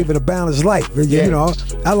mean? I believe in a balanced life. You know,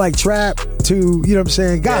 I like trap to, you know what I'm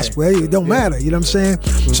saying, gospel. Hey, it don't matter. You know what I'm saying?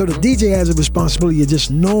 So the DJ has a responsibility of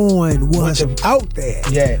just knowing what's out there.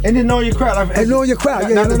 Yeah, and then know your crowd. And know your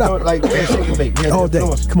crowd. Like Shake and Bake. All day.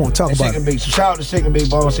 Come on, talk about it. So shout out to Shake and Bake,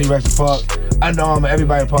 Ball City Rest Park. I know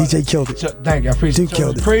everybody part. DJ killed it. Thank you. I appreciate it. It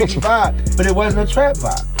was a crazy vibe, but it wasn't a trap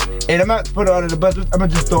vibe. And I'm not putting it under the bus. I'm gonna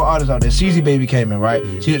just throw artists out there. CZ Baby came in, right?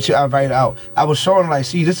 She I invited her out. I was showing her like,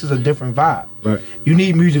 see, this is a different vibe. Right. You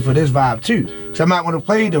need music for this vibe too. So I'm not gonna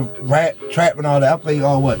play the rap, trap, and all that. I play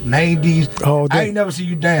all 90s. I ain't never see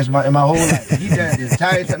you dance in my whole life. He danced the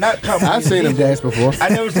entire time. I've seen him dance before. I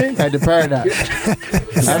never seen him. At the Paradise.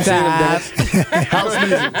 I've seen him dance. House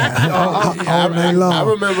music. All night long. I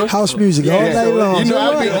remember. House music all night long. You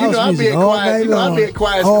know, I be a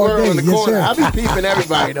quiet squirrel in the corner. I be peeping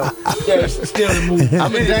everybody though. Yeah, still the move.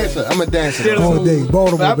 I'm a dancer. All day.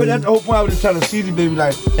 Baltimore, but that's the whole point. I was just telling CZ Baby,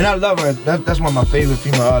 like, and I love her. That's one of my favorite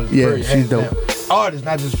female artists. Yeah, she's dope. Artists,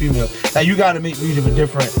 not just female. Like, you got to make music for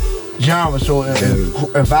different genres, so it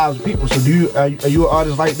vibes people. So are you an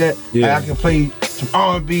artist like that? Yeah. Like, I can play some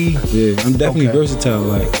R&B. Yeah, I'm definitely versatile.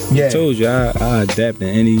 Like I told you, I adapt to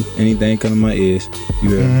anything coming my ears. You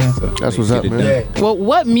heard me? So that's what's up, man. Yeah. Well,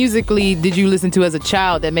 what musically did you listen to as a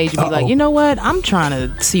child that made you be like, you know what? I'm trying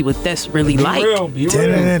to see what that's really like. Be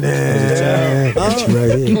real.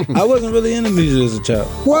 I wasn't really into music as a child.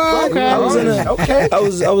 What? Okay. I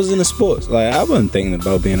was into sports. Like I wasn't thinking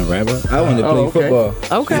about being a rapper. I wanted to play football.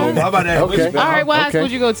 Okay. How about that? Okay. All right, what high school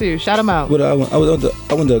did you go to? Shout them out. I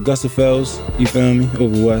went to Augusta Fells. You feel me?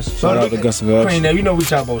 Over West. Shout out to Augusta Fells. Now you know we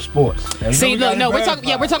talk about sports. See, look, no, we're talking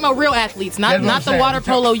about real athletes, not the water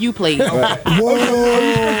polo you played. Whoa.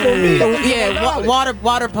 Yeah,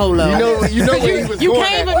 water polo. You know where he was you going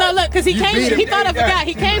came, at. no, look, because he thought I forgot.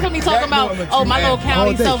 He came from me talking about, my little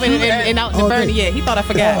county self and out in Bernie. Yeah, he thought I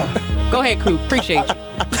forgot. Go ahead, crew. Appreciate you.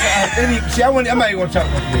 See, I'm not even gonna talk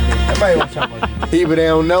about you. Either they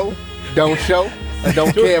don't know, don't show, or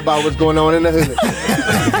don't care about what's going on in the hood.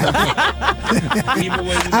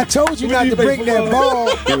 I told you not to bring that ball.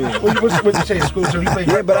 What you say in school? So you play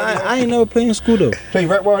but I ain't never played in school though. Play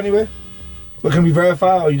rap ball anyway? But can we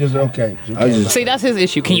verify or you just okay? See, that's his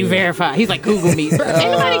issue. Can you verify? He's like, Google me. Ain't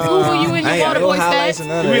nobody Google you in your water boy stats.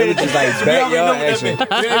 It's just like backyard action.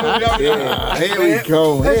 Here we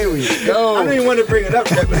go. I don't even want to bring it up.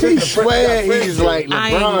 He swear he's like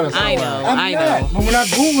LeBron or something. I know. But when I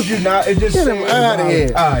Googled you now, it just Get him out of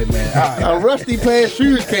here. All right, man. All right. Rusty pair of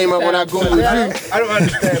shoes came up when I Googled you. I don't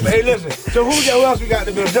understand. But hey, listen. So who else we got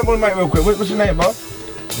in the building? Jump on the mic real quick. What's your name, bro?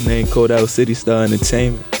 My name Code Out City Star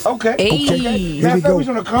Entertainment. Okay. Hey. Matter of fact, we was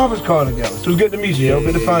on a conference call together. So it's good to meet you, yo.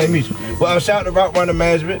 Good to finally meet you. Well, shout out to Route Runner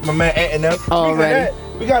Management, my man Ant and them. Already.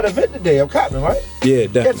 We got an event today. I'm copping, right? Yeah,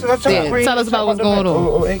 definitely. Tell us about what's going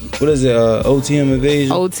on. What is it? OTM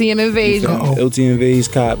Invasion. OTM Invasion. OTM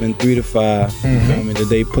Invasion copping 3 to 5. I mean, the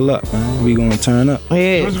day pull up, man. We gonna turn up.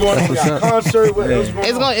 Yeah. What's going on? We got a concert.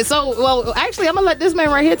 What's going on? Well, actually, I'm gonna let this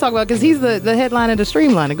man right here talk about because he's the headliner, the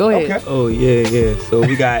streamliner. Go ahead. Okay. Oh yeah. So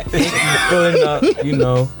we got Inkky pulling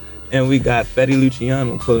up, and we got Fetty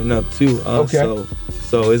Luciano pulling up too. Okay.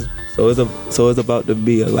 So it's about to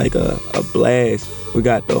be a blast. We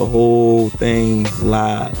got the whole thing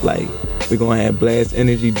live. Like we're gonna have blast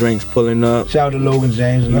energy drinks pulling up. Shout out to Logan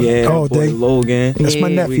James. Yeah, boy Logan. That's my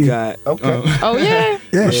nephew. We got Oh yeah.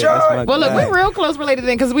 Yeah. Sure. Well, look, we're real close related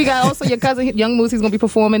then because we got also your cousin Young Moose. He's gonna be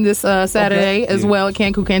performing this Saturday as well at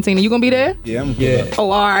Cancun Cantina. You gonna be there? Yeah, I'm good.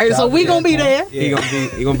 Oh, all right. So we gonna be there. He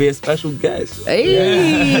gonna be a special guest.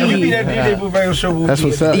 Hey. We be that DJ Booth Radio Show. That's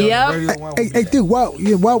what's up. Yep. Hey, dude, why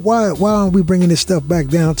aren't we bringing this stuff back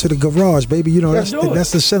down to the garage, baby?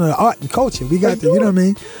 That's the center of art and culture. We got you know what I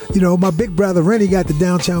mean? My big brother Rennie got the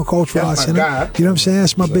downtown cultural arts center. Guy. You know what I'm saying?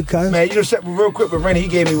 That's my big cousin. Man, real quick with Rennie, he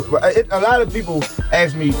gave me a lot of people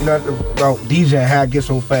ask me, about DJ and how I get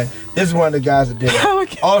so fast. This is one of the guys that did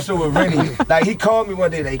it. Also with Rennie, like he called me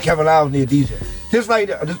one day, like Kevin Lyles need a DJ. Just like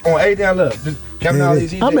just on everything I love. Just Kevin Ali,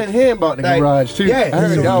 DJ. I've been hearing about the garage too. Yeah,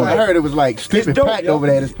 I heard it was like stupid packed over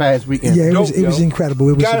there this past weekend. Yeah, it was incredible.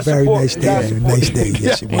 It was a very nice day. Nice day.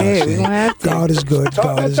 Yes, it was. God is good.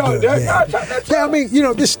 God is good. Yeah, I mean,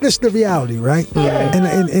 this is the reality, right? Yeah.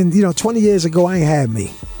 And 20 years ago, I ain't had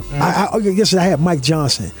me. I guess I had Mike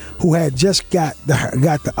Johnson, who had just got the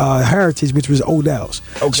heritage, which was Odell's.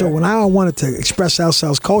 Okay. So when I wanted to express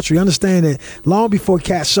ourselves culturally, understand that long before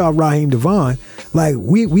cats saw Raheem Devon, like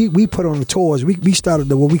we put on the tours. We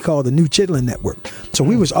started what we call the New Chitlin Network. So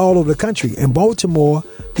we was all over the country. In Baltimore,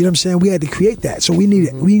 you know what I'm saying, we had to create that. So we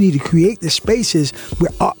need to create the spaces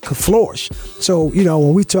where art could flourish. So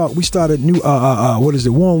when we started new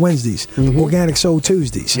Warm Wednesdays, Organic Soul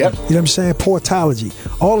Tuesdays. Yep. You know what I'm saying, Portology.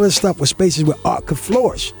 All of this stuff was spaces where art could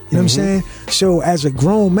flourish. You know what I'm saying? So as a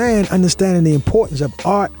grown man, understanding the importance of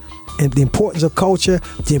art and the importance of culture,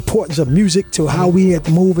 the importance of music to how we have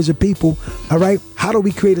to move as a people, all right? How do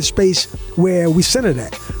we create a space where we center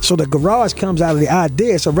that? So the garage comes out of the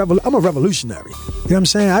idea. I'm a revolutionary. You know what I'm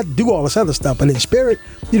saying? I do all this other stuff, but in spirit,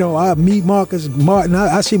 I meet Marcus, Martin,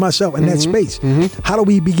 I see myself in that space. How do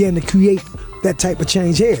we begin to create that type of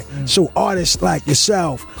change here? So artists like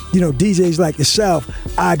yourself, DJs like yourself,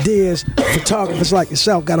 ideas, photographers like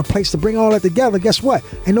yourself got a place to bring all that together. Guess what?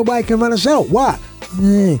 Ain't nobody can run us out. Why?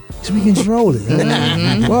 Because we control it.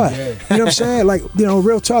 What? You know what I'm saying? Like,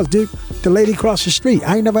 real talk, dude. The lady across the street,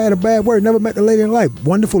 I ain't never had a bad word. Never met the lady in life.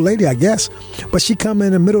 Wonderful lady, I guess. But she come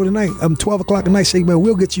in the middle of the night, 12 o'clock at night, say, man,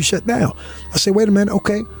 we'll get you shut down. I say, wait a minute,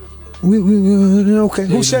 okay. Okay.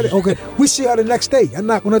 Who said it? Okay. We see her the next day. I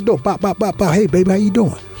knock on the door. Bop, bop, bop, bop. Hey, baby, how you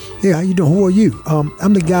doing? Yeah, how you doing? Who are you?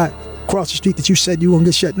 I'm the guy across the street that you said you were going to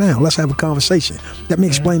get shut down. Let's have a conversation. Let me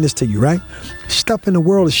explain this to you, right? Stuff in the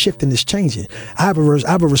world is shifting, it's changing. I have a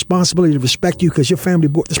responsibility to respect you because your family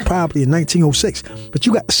bought this property in 1906. But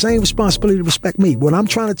you got the same responsibility to respect me. What I'm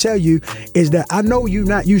trying to tell you is that I know you're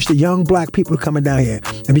not used to young black people coming down here.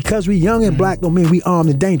 And because we young and black don't mean we armed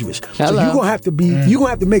and dangerous. Hello. So you're going to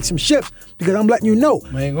have to make some shifts because I'm letting you know.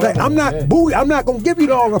 Like, I'm not going to give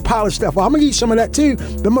you all the polished stuff. I'm going to give you some of that too.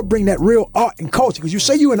 But I'm going to bring that real art and culture because you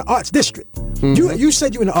say you're in the arts district. You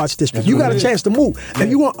said you're in the arts district. You got a chance to move. If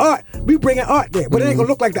you want art, we bringing art there, but it ain't gonna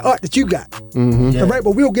look like the art that you got. All right,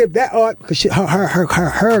 but we'll give that art because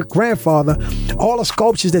her grandfather, all the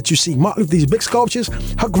sculptures that you see, Martin Luther, these big sculptures,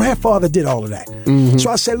 her grandfather did all of that.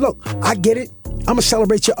 So I said, look, I get it. I'm going to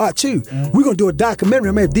celebrate your art too. We're going to do a documentary.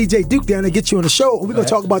 I'm going to have DJ Duke down there, get you on the show, and we're going to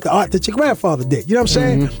talk about the art that your grandfather did. You know what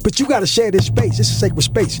I'm saying? But you got to share this space. It's a sacred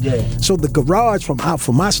space. So the garage, from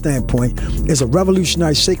my standpoint, is a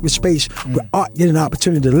revolutionary sacred space where art get an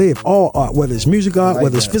opportunity to live. All art, whether it's music art,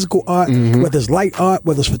 whether it's physical art, whether it's light art,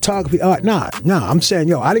 whether it's photography art. Nah. I'm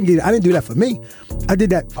saying, I didn't do that for me. I did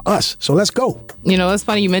that for us. So let's go. It's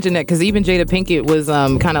funny you mentioned that because even Jada Pinkett was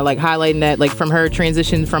kind of like highlighting that, like from her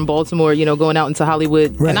transition from Baltimore, going out into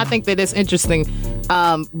Hollywood. Right. And I think that it's interesting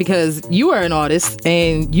because you are an artist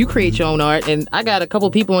and you create your own art. And I got a couple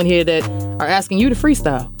people in here that are asking you to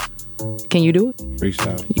freestyle. Can you do it?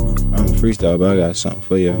 Freestyle. I'm a freestyle, but I got something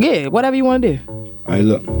for you. Yeah, whatever you want to do. Alright,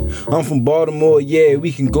 look. I'm from Baltimore, yeah,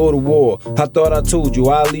 we can go to war. I thought I told you,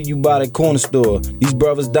 I'll leave you by the corner store. These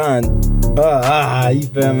brothers dying. You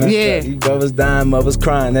feel me? Yeah. These brothers dying, mothers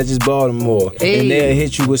crying, that's just Baltimore. Hey. And they'll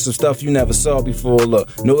hit you with some stuff you never saw before.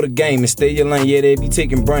 Look, know the game and stay your lane, yeah, they be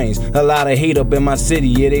taking brains. A lot of hate up in my city,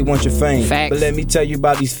 yeah, they want your fame. Facts. But let me tell you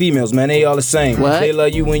about these females, man, they all the same. What? They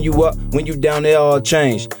love you when you up, when you down, they all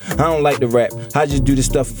change. I don't like the rap, I just do this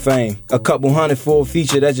stuff for fame. A couple hundred for a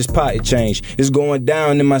feature, that's just pocket change. It's going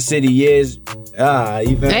down in my city, yes.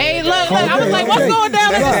 You feel Hey, look, I was like, what's going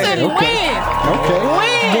down in the city? When?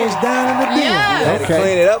 Goes down in the beat. Yeah.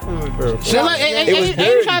 Clean it up for me first. And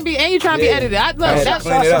you trying to be edited.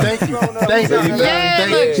 Thank you. Yeah,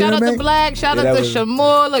 look, shout out to Black, shout out to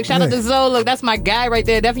Shamor, look, shout out to Zoe. Look, that's my guy right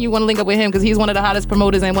there. Definitely want to link up with him because he's one of the hottest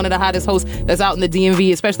promoters and one of the hottest hosts that's out in the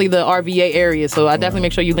DMV, especially the RVA area. So I definitely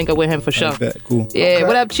make sure you link up with him for sure. Cool. Yeah, okay.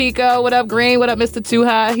 What up, Chico? What up, Green? What up, Mr. Too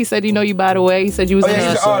High? He said you by the way. He said you was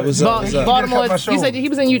in Baltimore. He said he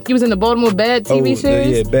was in the Baltimore Bad TV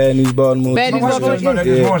series. Yeah, Bad News Baltimore. Bad News Baltimore.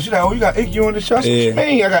 She's like, you got Inkky on the show? I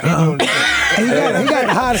got Inkky on the show. He got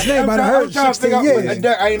the hottest name I heard 16 years.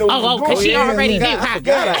 I ain't know because she already did. I'm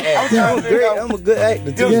a good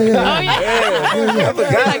actor too. Yeah. I'm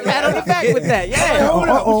like pat on the back with that.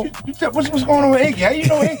 Yeah. What's going on with Inkky? How you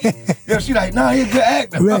know Inkky? Yeah, she's like, nah, he's a good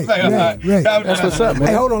actor. Right. That's what's up, man.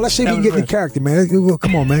 Hey, hold on. Let's see if we can get the character, man.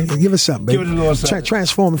 Come on, man. Give us something, baby. Give us a little something.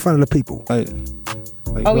 Transform in front of the people.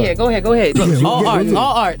 Yeah, go ahead. Look, all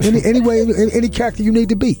art. Any character you need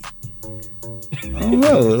to be.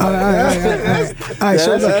 know. All right.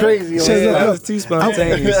 So That's crazy. That was too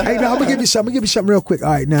spontaneous. Hey, now I'm gonna give you something real quick.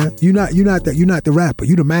 All right, now you're not the rapper.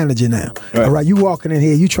 You the manager now. Right. All right, you walking in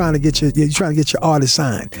here. You trying to get your artist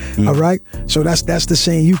signed. All right. So that's the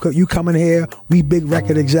scene. You coming here. We big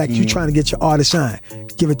record execs. You trying to get your artist signed.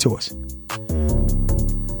 Give it to us.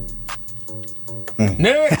 He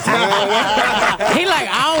like,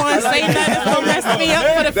 I don't want to say nothing that's gonna mess me up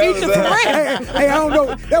for the future career. Hey, I don't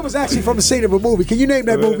know. That was actually from a scene of a movie. Can you name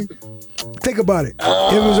that movie? Think about it.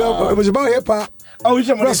 It was about hip hop. Oh, you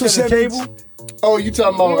talking about the table? Oh, you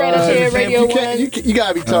talking about Radio you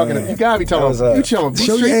gotta be talking. You gotta be talking about. You talking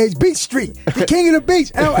Show your age, Beach Street, the king of the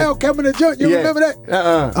beach. LL coming to joint. You remember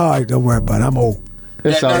that? All right, don't worry about it. I'm old.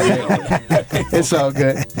 It's all good. It's all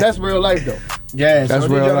good. That's real life, though. Yeah, that's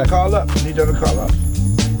so real life. Need y'all to call up.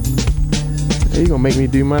 You gonna make me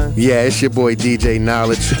do mine? Yeah, it's your boy DJ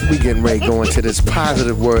Niledge. We getting ready to go into this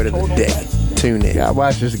positive word of the day. Tune in. I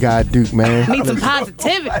watch this guy Duke, man. Need some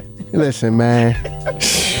positivity. Listen, man.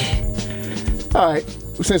 All right,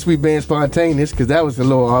 since we being spontaneous, because that was a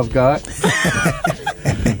little off guard.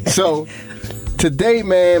 So today,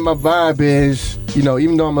 man, my vibe is,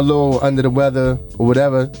 even though I'm a little under the weather or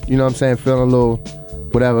whatever, you know what I'm saying, feeling a little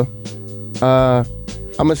whatever. I'm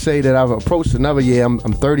gonna say that I've approached another year. I'm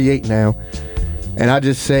 38 now. And I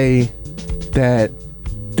just say that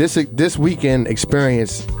this weekend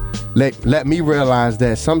experience let me realize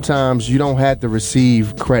that sometimes you don't have to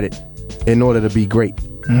receive credit in order to be great.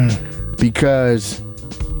 Because,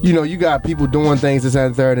 you got people doing things this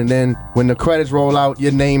and third, and then when the credits roll out,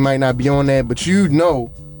 your name might not be on there, but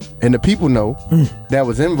and the people know that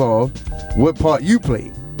was involved, what part you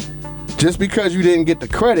played. Just because you didn't get the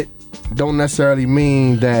credit don't necessarily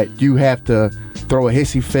mean that you have to throw a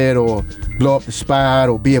hissy fit or blow up the spot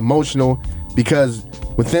or be emotional, because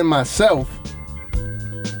within myself,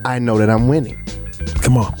 I know that I'm winning.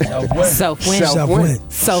 Come on. Self-win.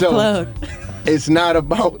 Self-plug. It's not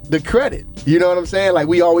about the credit. You know what I'm saying? Like,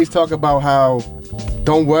 we always talk about how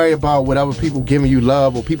don't worry about what other people giving you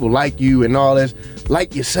love or people like you and all this.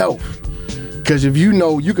 Like yourself. Because if you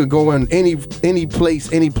know you could go in any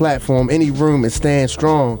place, any platform, any room and stand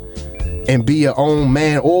strong and be your own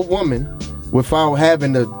man or woman without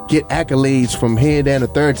having to get accolades from here, down, to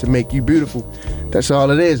third to make you beautiful. That's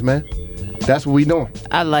all it is, man. That's what we doing.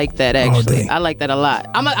 I like that, actually. I like that a lot.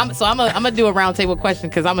 I'm gonna do a round table question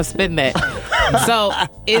because I'm gonna spin that. So,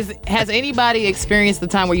 has anybody experienced the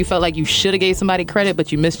time where you felt like you should have gave somebody credit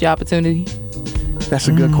but you missed your opportunity? That's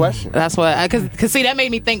a good question. That's what, because see, that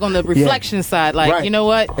made me think on the reflection side. Like, right. You know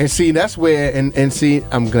what? And see, that's where, and see,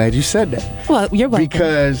 I'm glad you said that. Well, you're welcome.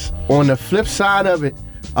 Because on the flip side of it,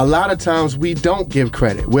 a lot of times we don't give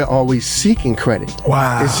credit. We're always seeking credit.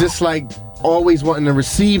 Wow. It's just like always wanting to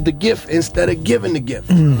receive the gift instead of giving the gift.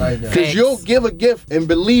 Because you'll give a gift, and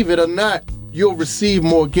believe it or not, you'll receive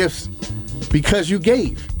more gifts because you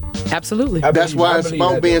gave. Absolutely. That's why it's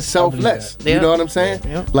about being selfless. You know what I'm saying?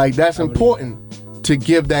 Yep. Like, that's important to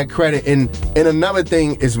give that credit. And another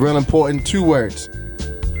thing is real important, 2 words.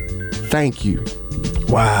 Thank you.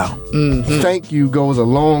 Wow. Mm-hmm. Thank you goes a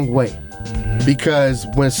long way. Because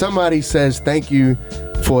when somebody says thank you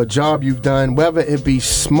for a job you've done, whether it be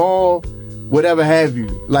small, whatever have you,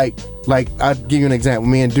 like I'll give you an example.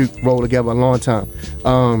 Me and Duke rolled together a long time.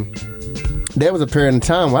 There was a period of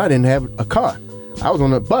time where I didn't have a car. I was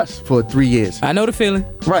on a bus for 3 years. I know the feeling.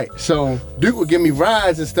 Right. So Duke would give me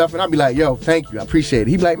rides and stuff, and I'd be like, yo, thank you. I appreciate it.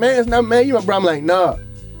 He'd be like, man, it's not, man, you my bro. I'm like, nah.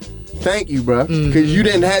 Thank you, bro. Because you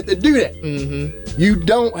didn't have to do that. Mm-hmm. You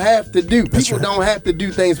don't have to do. People don't have to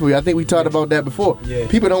do things for you. I think we talked about that before. Yeah.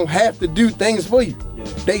 People don't have to do things for you. Yeah.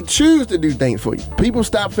 They choose to do things for you. People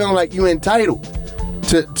stop feeling like you're entitled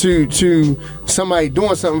to somebody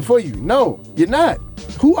doing something for you. No, you're not.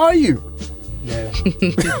 Who are you? Yeah.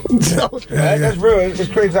 That's real. It's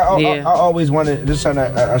crazy. I always wanted, this is something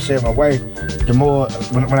I share with my wife, the more,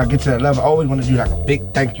 when I get to that level, I always want to do like a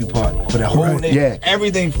big thank you party for the whole day. Yeah.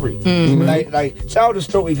 Everything free. Mm-hmm. Like shout out to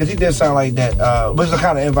Stokey, because he did sound like that. But it's a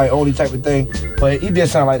kind of invite only type of thing. But he did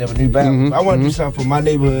sound like that with New Balance. Mm-hmm. I want to do something for my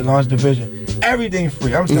neighborhood, Launch Division. Everything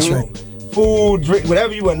free. I'm just saying. Food, drink,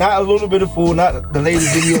 whatever you want. Not a little bit of food. Not the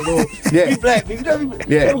ladies give you a little. Yeah. We black people.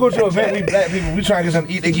 Never go to an event. We black people. We try to get something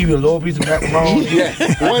to eat. They give you a little piece of macaroni.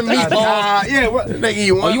 One meatball. What? They give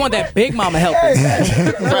you one. Oh, you want that big mama help?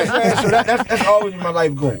 Right. So that's always my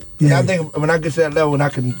life goal. And I think when I get to that level and I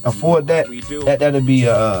can afford that, that'll be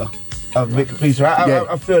of Big Complete. So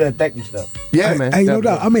I feel that thank you stuff. Yeah, man. Hey, no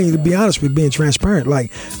doubt. I mean, to be honest with being transparent,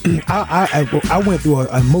 like I went through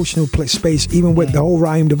an emotional space even with the whole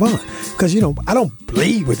Raheem Devon, because I don't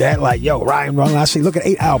bleed with that. Like, yo, Raheem Devon. I say, look at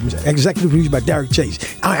 8 albums, executive produced by Derek Chase.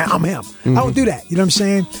 I'm him. I don't do that. You know what I'm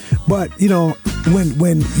saying? But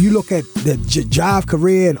when you look at the Jive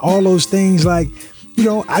career and all those things, like.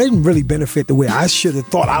 I didn't really benefit the way I should have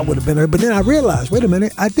thought I would have benefited. But then I realized, wait a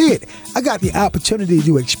minute, I did. I got the opportunity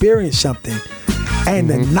to experience something. And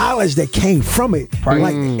the knowledge that came from it,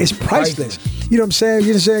 it's priceless. You know what I'm saying? You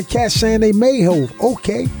know what I'm saying? Cats saying they made Hove.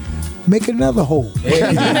 Okay. Make another hole. There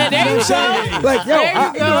you go. Like, yo,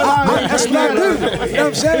 that's not good. You know what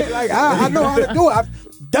I'm saying? Like, I know how to do it. I've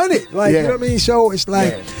done it. Like, you know what I mean? So it's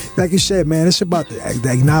like you said, man, it's about the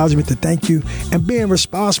acknowledgement, the thank you, and being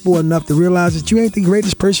responsible enough to realize that you ain't the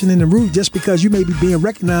greatest person in the room just because you may be being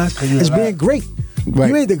recognized as being great. Right.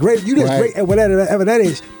 You ain't the great. You just great at whatever that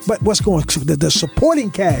is. But what's going the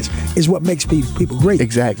supporting cast is what makes people great.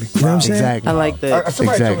 Exactly. You know what I'm saying? Exactly. I like that.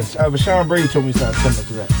 Somebody told me, Sean Brady told me something similar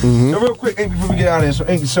to that. So real quick, before we get out of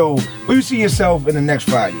here, so where you see yourself in the next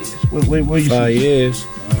 5 years? Where you 5 years.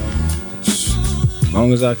 As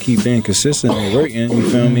long as I keep being consistent and working, you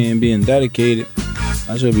feel me, and being dedicated,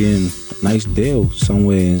 I should be in a nice deal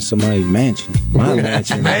somewhere in somebody's mansion. My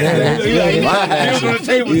mansion. You heard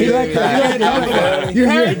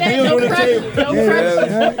that? No pressure.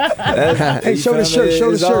 Hey, show the shirt.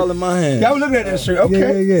 Show the shirt. It's all in my hand. Y'all looking at that shirt?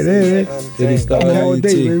 Okay. Yeah.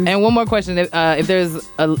 And one more question: if there's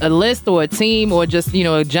a list or a team or just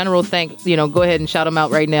a general thank, go ahead and shout them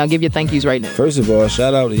out right now. Give your thank yous right now. First of all,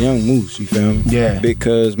 shout out to Young Moose. You feel me? Yeah. Big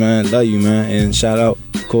cuz, man, love you, man, and shout out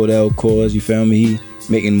Cordell Cores. You feel me? He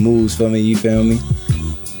making moves for me. You feel me?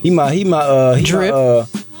 He my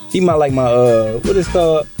like my what is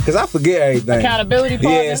called? Cause I forget everything. Accountability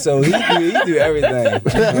partner. Yeah, so he do everything.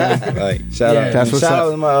 Like shout out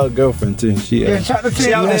to my girlfriend too. She shout out to you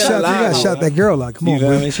gotta shout that girl out. Come on,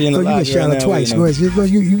 man. She in the you can shout her twice.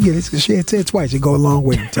 You get it. She had said twice. It go a long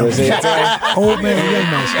way. Old man, young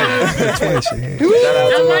man. Shout out twice. I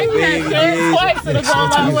like that. Twice. It'll go a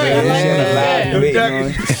long way.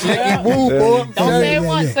 Don't say it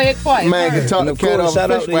once. Say it twice. Man, can talk to cat off shout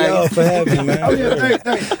out to y'all for having me, man.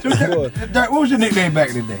 What was your nickname back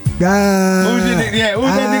in the day? What was your nickname? What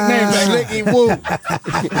was that nickname back? Slicky Woo.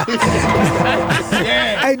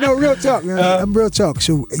 Hey, no, real talk, man. I'm real talk.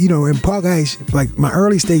 So, in Park Heights, like my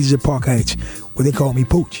early stages of Park Heights, where they call me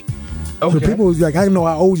Pooch. Okay. So people like, I know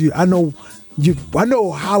how old you. I know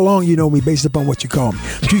how long you know me based upon what you call me.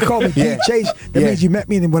 If you call me Pete Chase, that means you met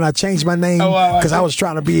me when I changed my name because I was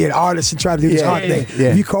trying to be an artist and try to do this art thing.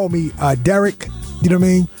 If you call me Derek, you know what I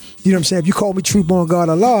mean? You know what I'm saying? If you call me True Born God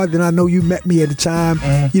Allah, then I know you met me at the time,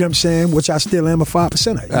 you know what I'm saying, which I still am a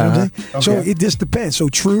 5%er. You know what I'm saying? Okay. So it just depends. So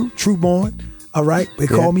True Born, all right? They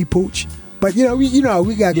call me Pooch. But, we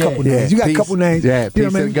got a couple names. You got a couple names. Yeah,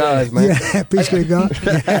 peace to the gods, man. Yeah, peace to the gods.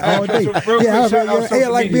 All day. Yeah,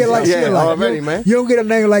 like being like shit. Already, man. You don't get a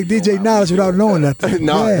name like DJ Niledge without knowing nothing.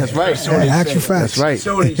 No, that's right. Actual facts. That's right.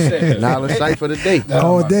 Niledge sight for the day.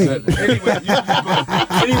 All day.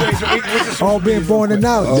 All being born in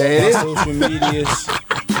knowledge.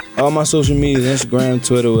 All my social medias, Instagram,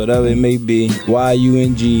 Twitter, whatever it may be,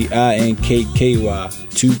 YUNGINKKY.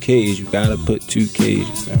 2 Ks. You gotta put 2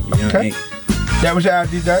 Ks. Okay. That was your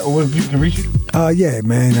ID, or where people can reach you? Yeah,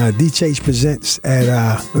 man. D-Chase Presents at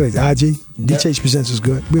IG. D-Chase Presents is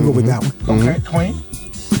good. We'll go with that one. Okay, Queen.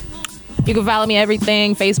 You can follow me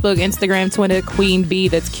everything: Facebook, Instagram, Twitter, Queen B.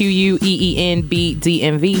 That's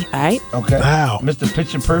QUEENBDMV. All right. Okay. Wow. Mr.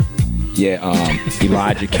 Picture Perfect. Yeah.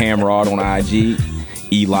 Elijah Camerad on IG.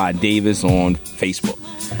 Eli Davis on Facebook.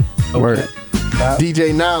 Word.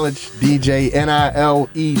 DJ Niledge, DJ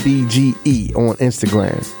NILEDGE on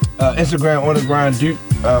Instagram. Instagram on the grind Duke.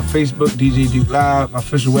 Facebook DJ Duke Live. My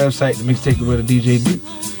official website, the mixtape with a DJ Duke.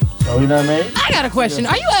 So you know what I mean? I got a question.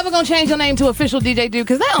 Are you ever gonna change your name to official DJ Duke?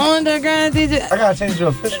 Because that underground DJ. I gotta change it to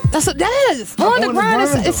official. That is on the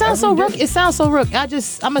grind. It sounds so rook. It sounds so rook.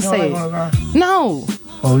 I'ma say no.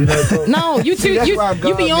 Oh, you know, no, you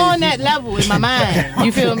be on that level in my mind.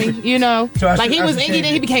 You feel me? So like he was Inkky,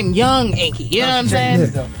 then he became Yung Inkky. You know what I'm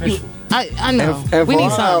saying? I know. And we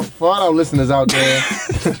need something. For all our listeners out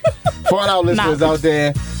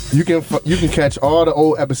there, you can catch all the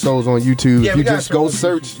old episodes on YouTube. Yeah, you just go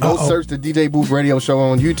search the DJ Booth Radio Show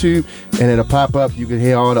on YouTube, and it'll pop up. You can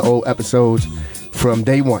hear all the old episodes from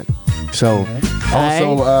day one. So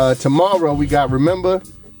also tomorrow we got Remember.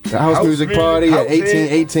 The house music party at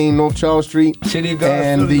 1818 North Charles Street.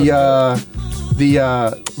 And the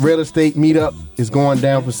real estate meetup is going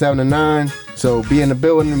down from 7 to 9. So be in the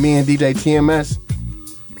building. Me and DJ TMS.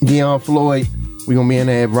 Deion Floyd. We gonna be in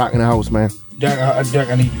there rocking the house, man. Derek,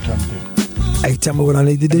 I need you to come through. Hey, tell me what I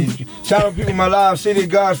need to do. Shout out people in my live City of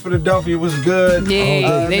Gods, Philadelphia was good.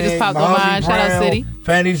 Yeah, they just popped on mine. Shout out City.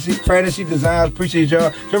 Fantasy Designs, appreciate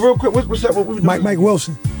y'all. So real quick, what's up? What Mike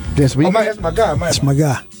Wilson. This week? That's my guy. That's my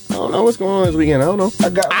guy. I don't know what's going on this weekend. I don't know.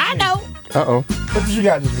 I know. Uh-oh. What you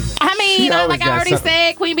got this weekend? I mean, like I already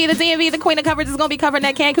said, Queen Bee, the DMV, the Queen of Coverage, is going to be covering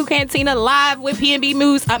that Cancun Cantina live with PNB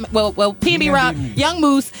Moose. PNB Rock, Young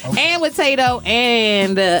Moose, and with Tato,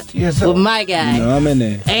 and with my guy. No, I'm in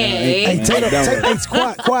there. Hey, Tato,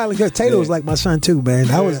 quietly, because Tato is like my son too, man.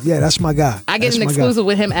 That's my guy. I get an exclusive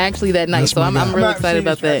with him actually that night, so I'm really excited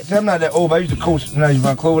about that. I'm not that old, but I used to coach. Now you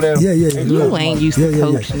run Cloverdale. Yeah. You ain't used to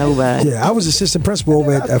coach nobody. Yeah, I was assistant principal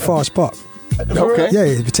over at Forest Park. Okay.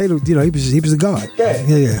 Yeah, Taylor, he was a guard.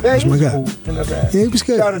 Yeah. That's my guy. Cool. Yeah, he was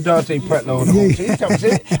good. Shout out to Dante Pretlow.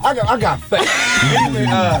 I got fat.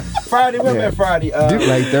 Anyway, Friday, where am I Friday? Dude,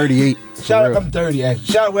 like 38. Shout out, I'm 30 actually.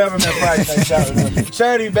 Shout out wherever I'm at Friday. Shout out.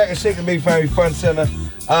 Saturday, back at Shaking Big Family Fun Center.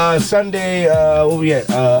 Sunday, where we at?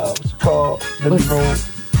 What's it called?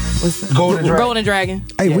 Golden Dragon.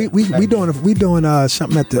 Hey, yeah. we doing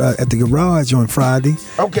something at the garage on Friday.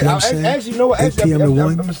 Okay, you know what I'm actually, you know what? 8 p.m. to 1.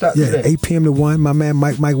 I'm gonna stop 8 p.m. to 1. My man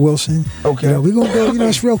Mike Wilson. Okay, we're gonna go.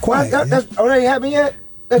 It's real quiet. That ain't happened yet.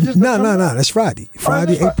 No. That's Friday.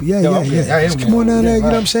 Friday, 8 p.m. Yeah. Come on down there. You know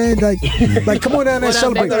what I'm saying? Like come on down there and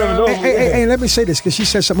celebrate. Hey, let me say this because she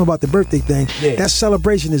said something about the birthday thing. Yeah. That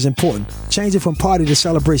celebration is important. Change it from party to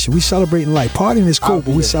celebration. We celebrating life. Partying is cool,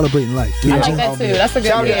 but we celebrating life. I like that too. That's a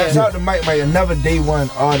good idea. Shout out to Mike, another day one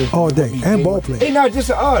artist. All day. And ball player. Hey, no,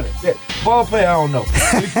 just an artist. Yeah. Ball player, I don't know.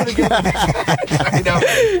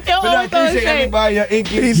 Appreciate everybody. Yung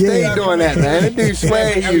Inkky. He stayed doing that, man. That dude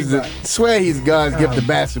swear he's God's gift to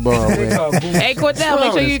basketball, man. Hey, Cordell,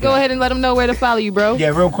 make sure you go ahead and let them know where to follow you, bro. Yeah,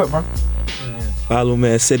 real quick, bro. Follow me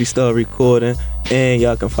at City Star Recording, and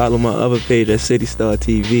y'all can follow my other page at City Star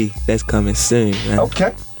TV. That's coming soon, man.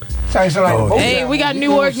 Okay. Hey, we got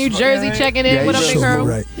Newark, New Jersey checking in. What up, big girl?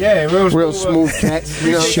 Right. Yeah, real smooth cats.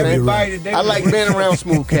 You know what I'm saying? Right. I like being around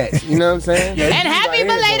smooth cats. You know what I'm saying? And happy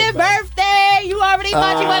belated birthday! You already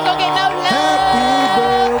thought you wasn't gonna get no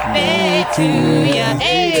love. Happy birthday to ya.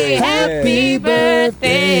 Hey, happy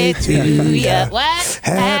birthday to ya. What?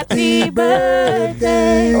 Happy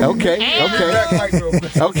birthday. Okay.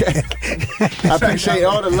 I appreciate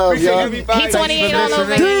all the love, y'all. He 28 all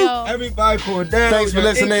over here. Everybody cool down. Thanks for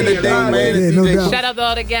listening today, man. Yeah, no doubt. Shout out to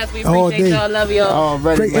all the guests. We appreciate y'all. Love y'all.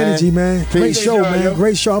 Great energy, man. Great show, man.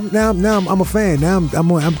 Great show. Now I'm a fan. Now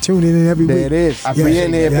I'm tuning in every week. There it is. We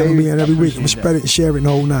in there, baby. I'm in every week. I'm spread it and share it and the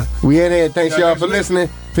whole nine. We in there. Thanks y'all for listening.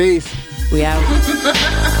 Peace. We out.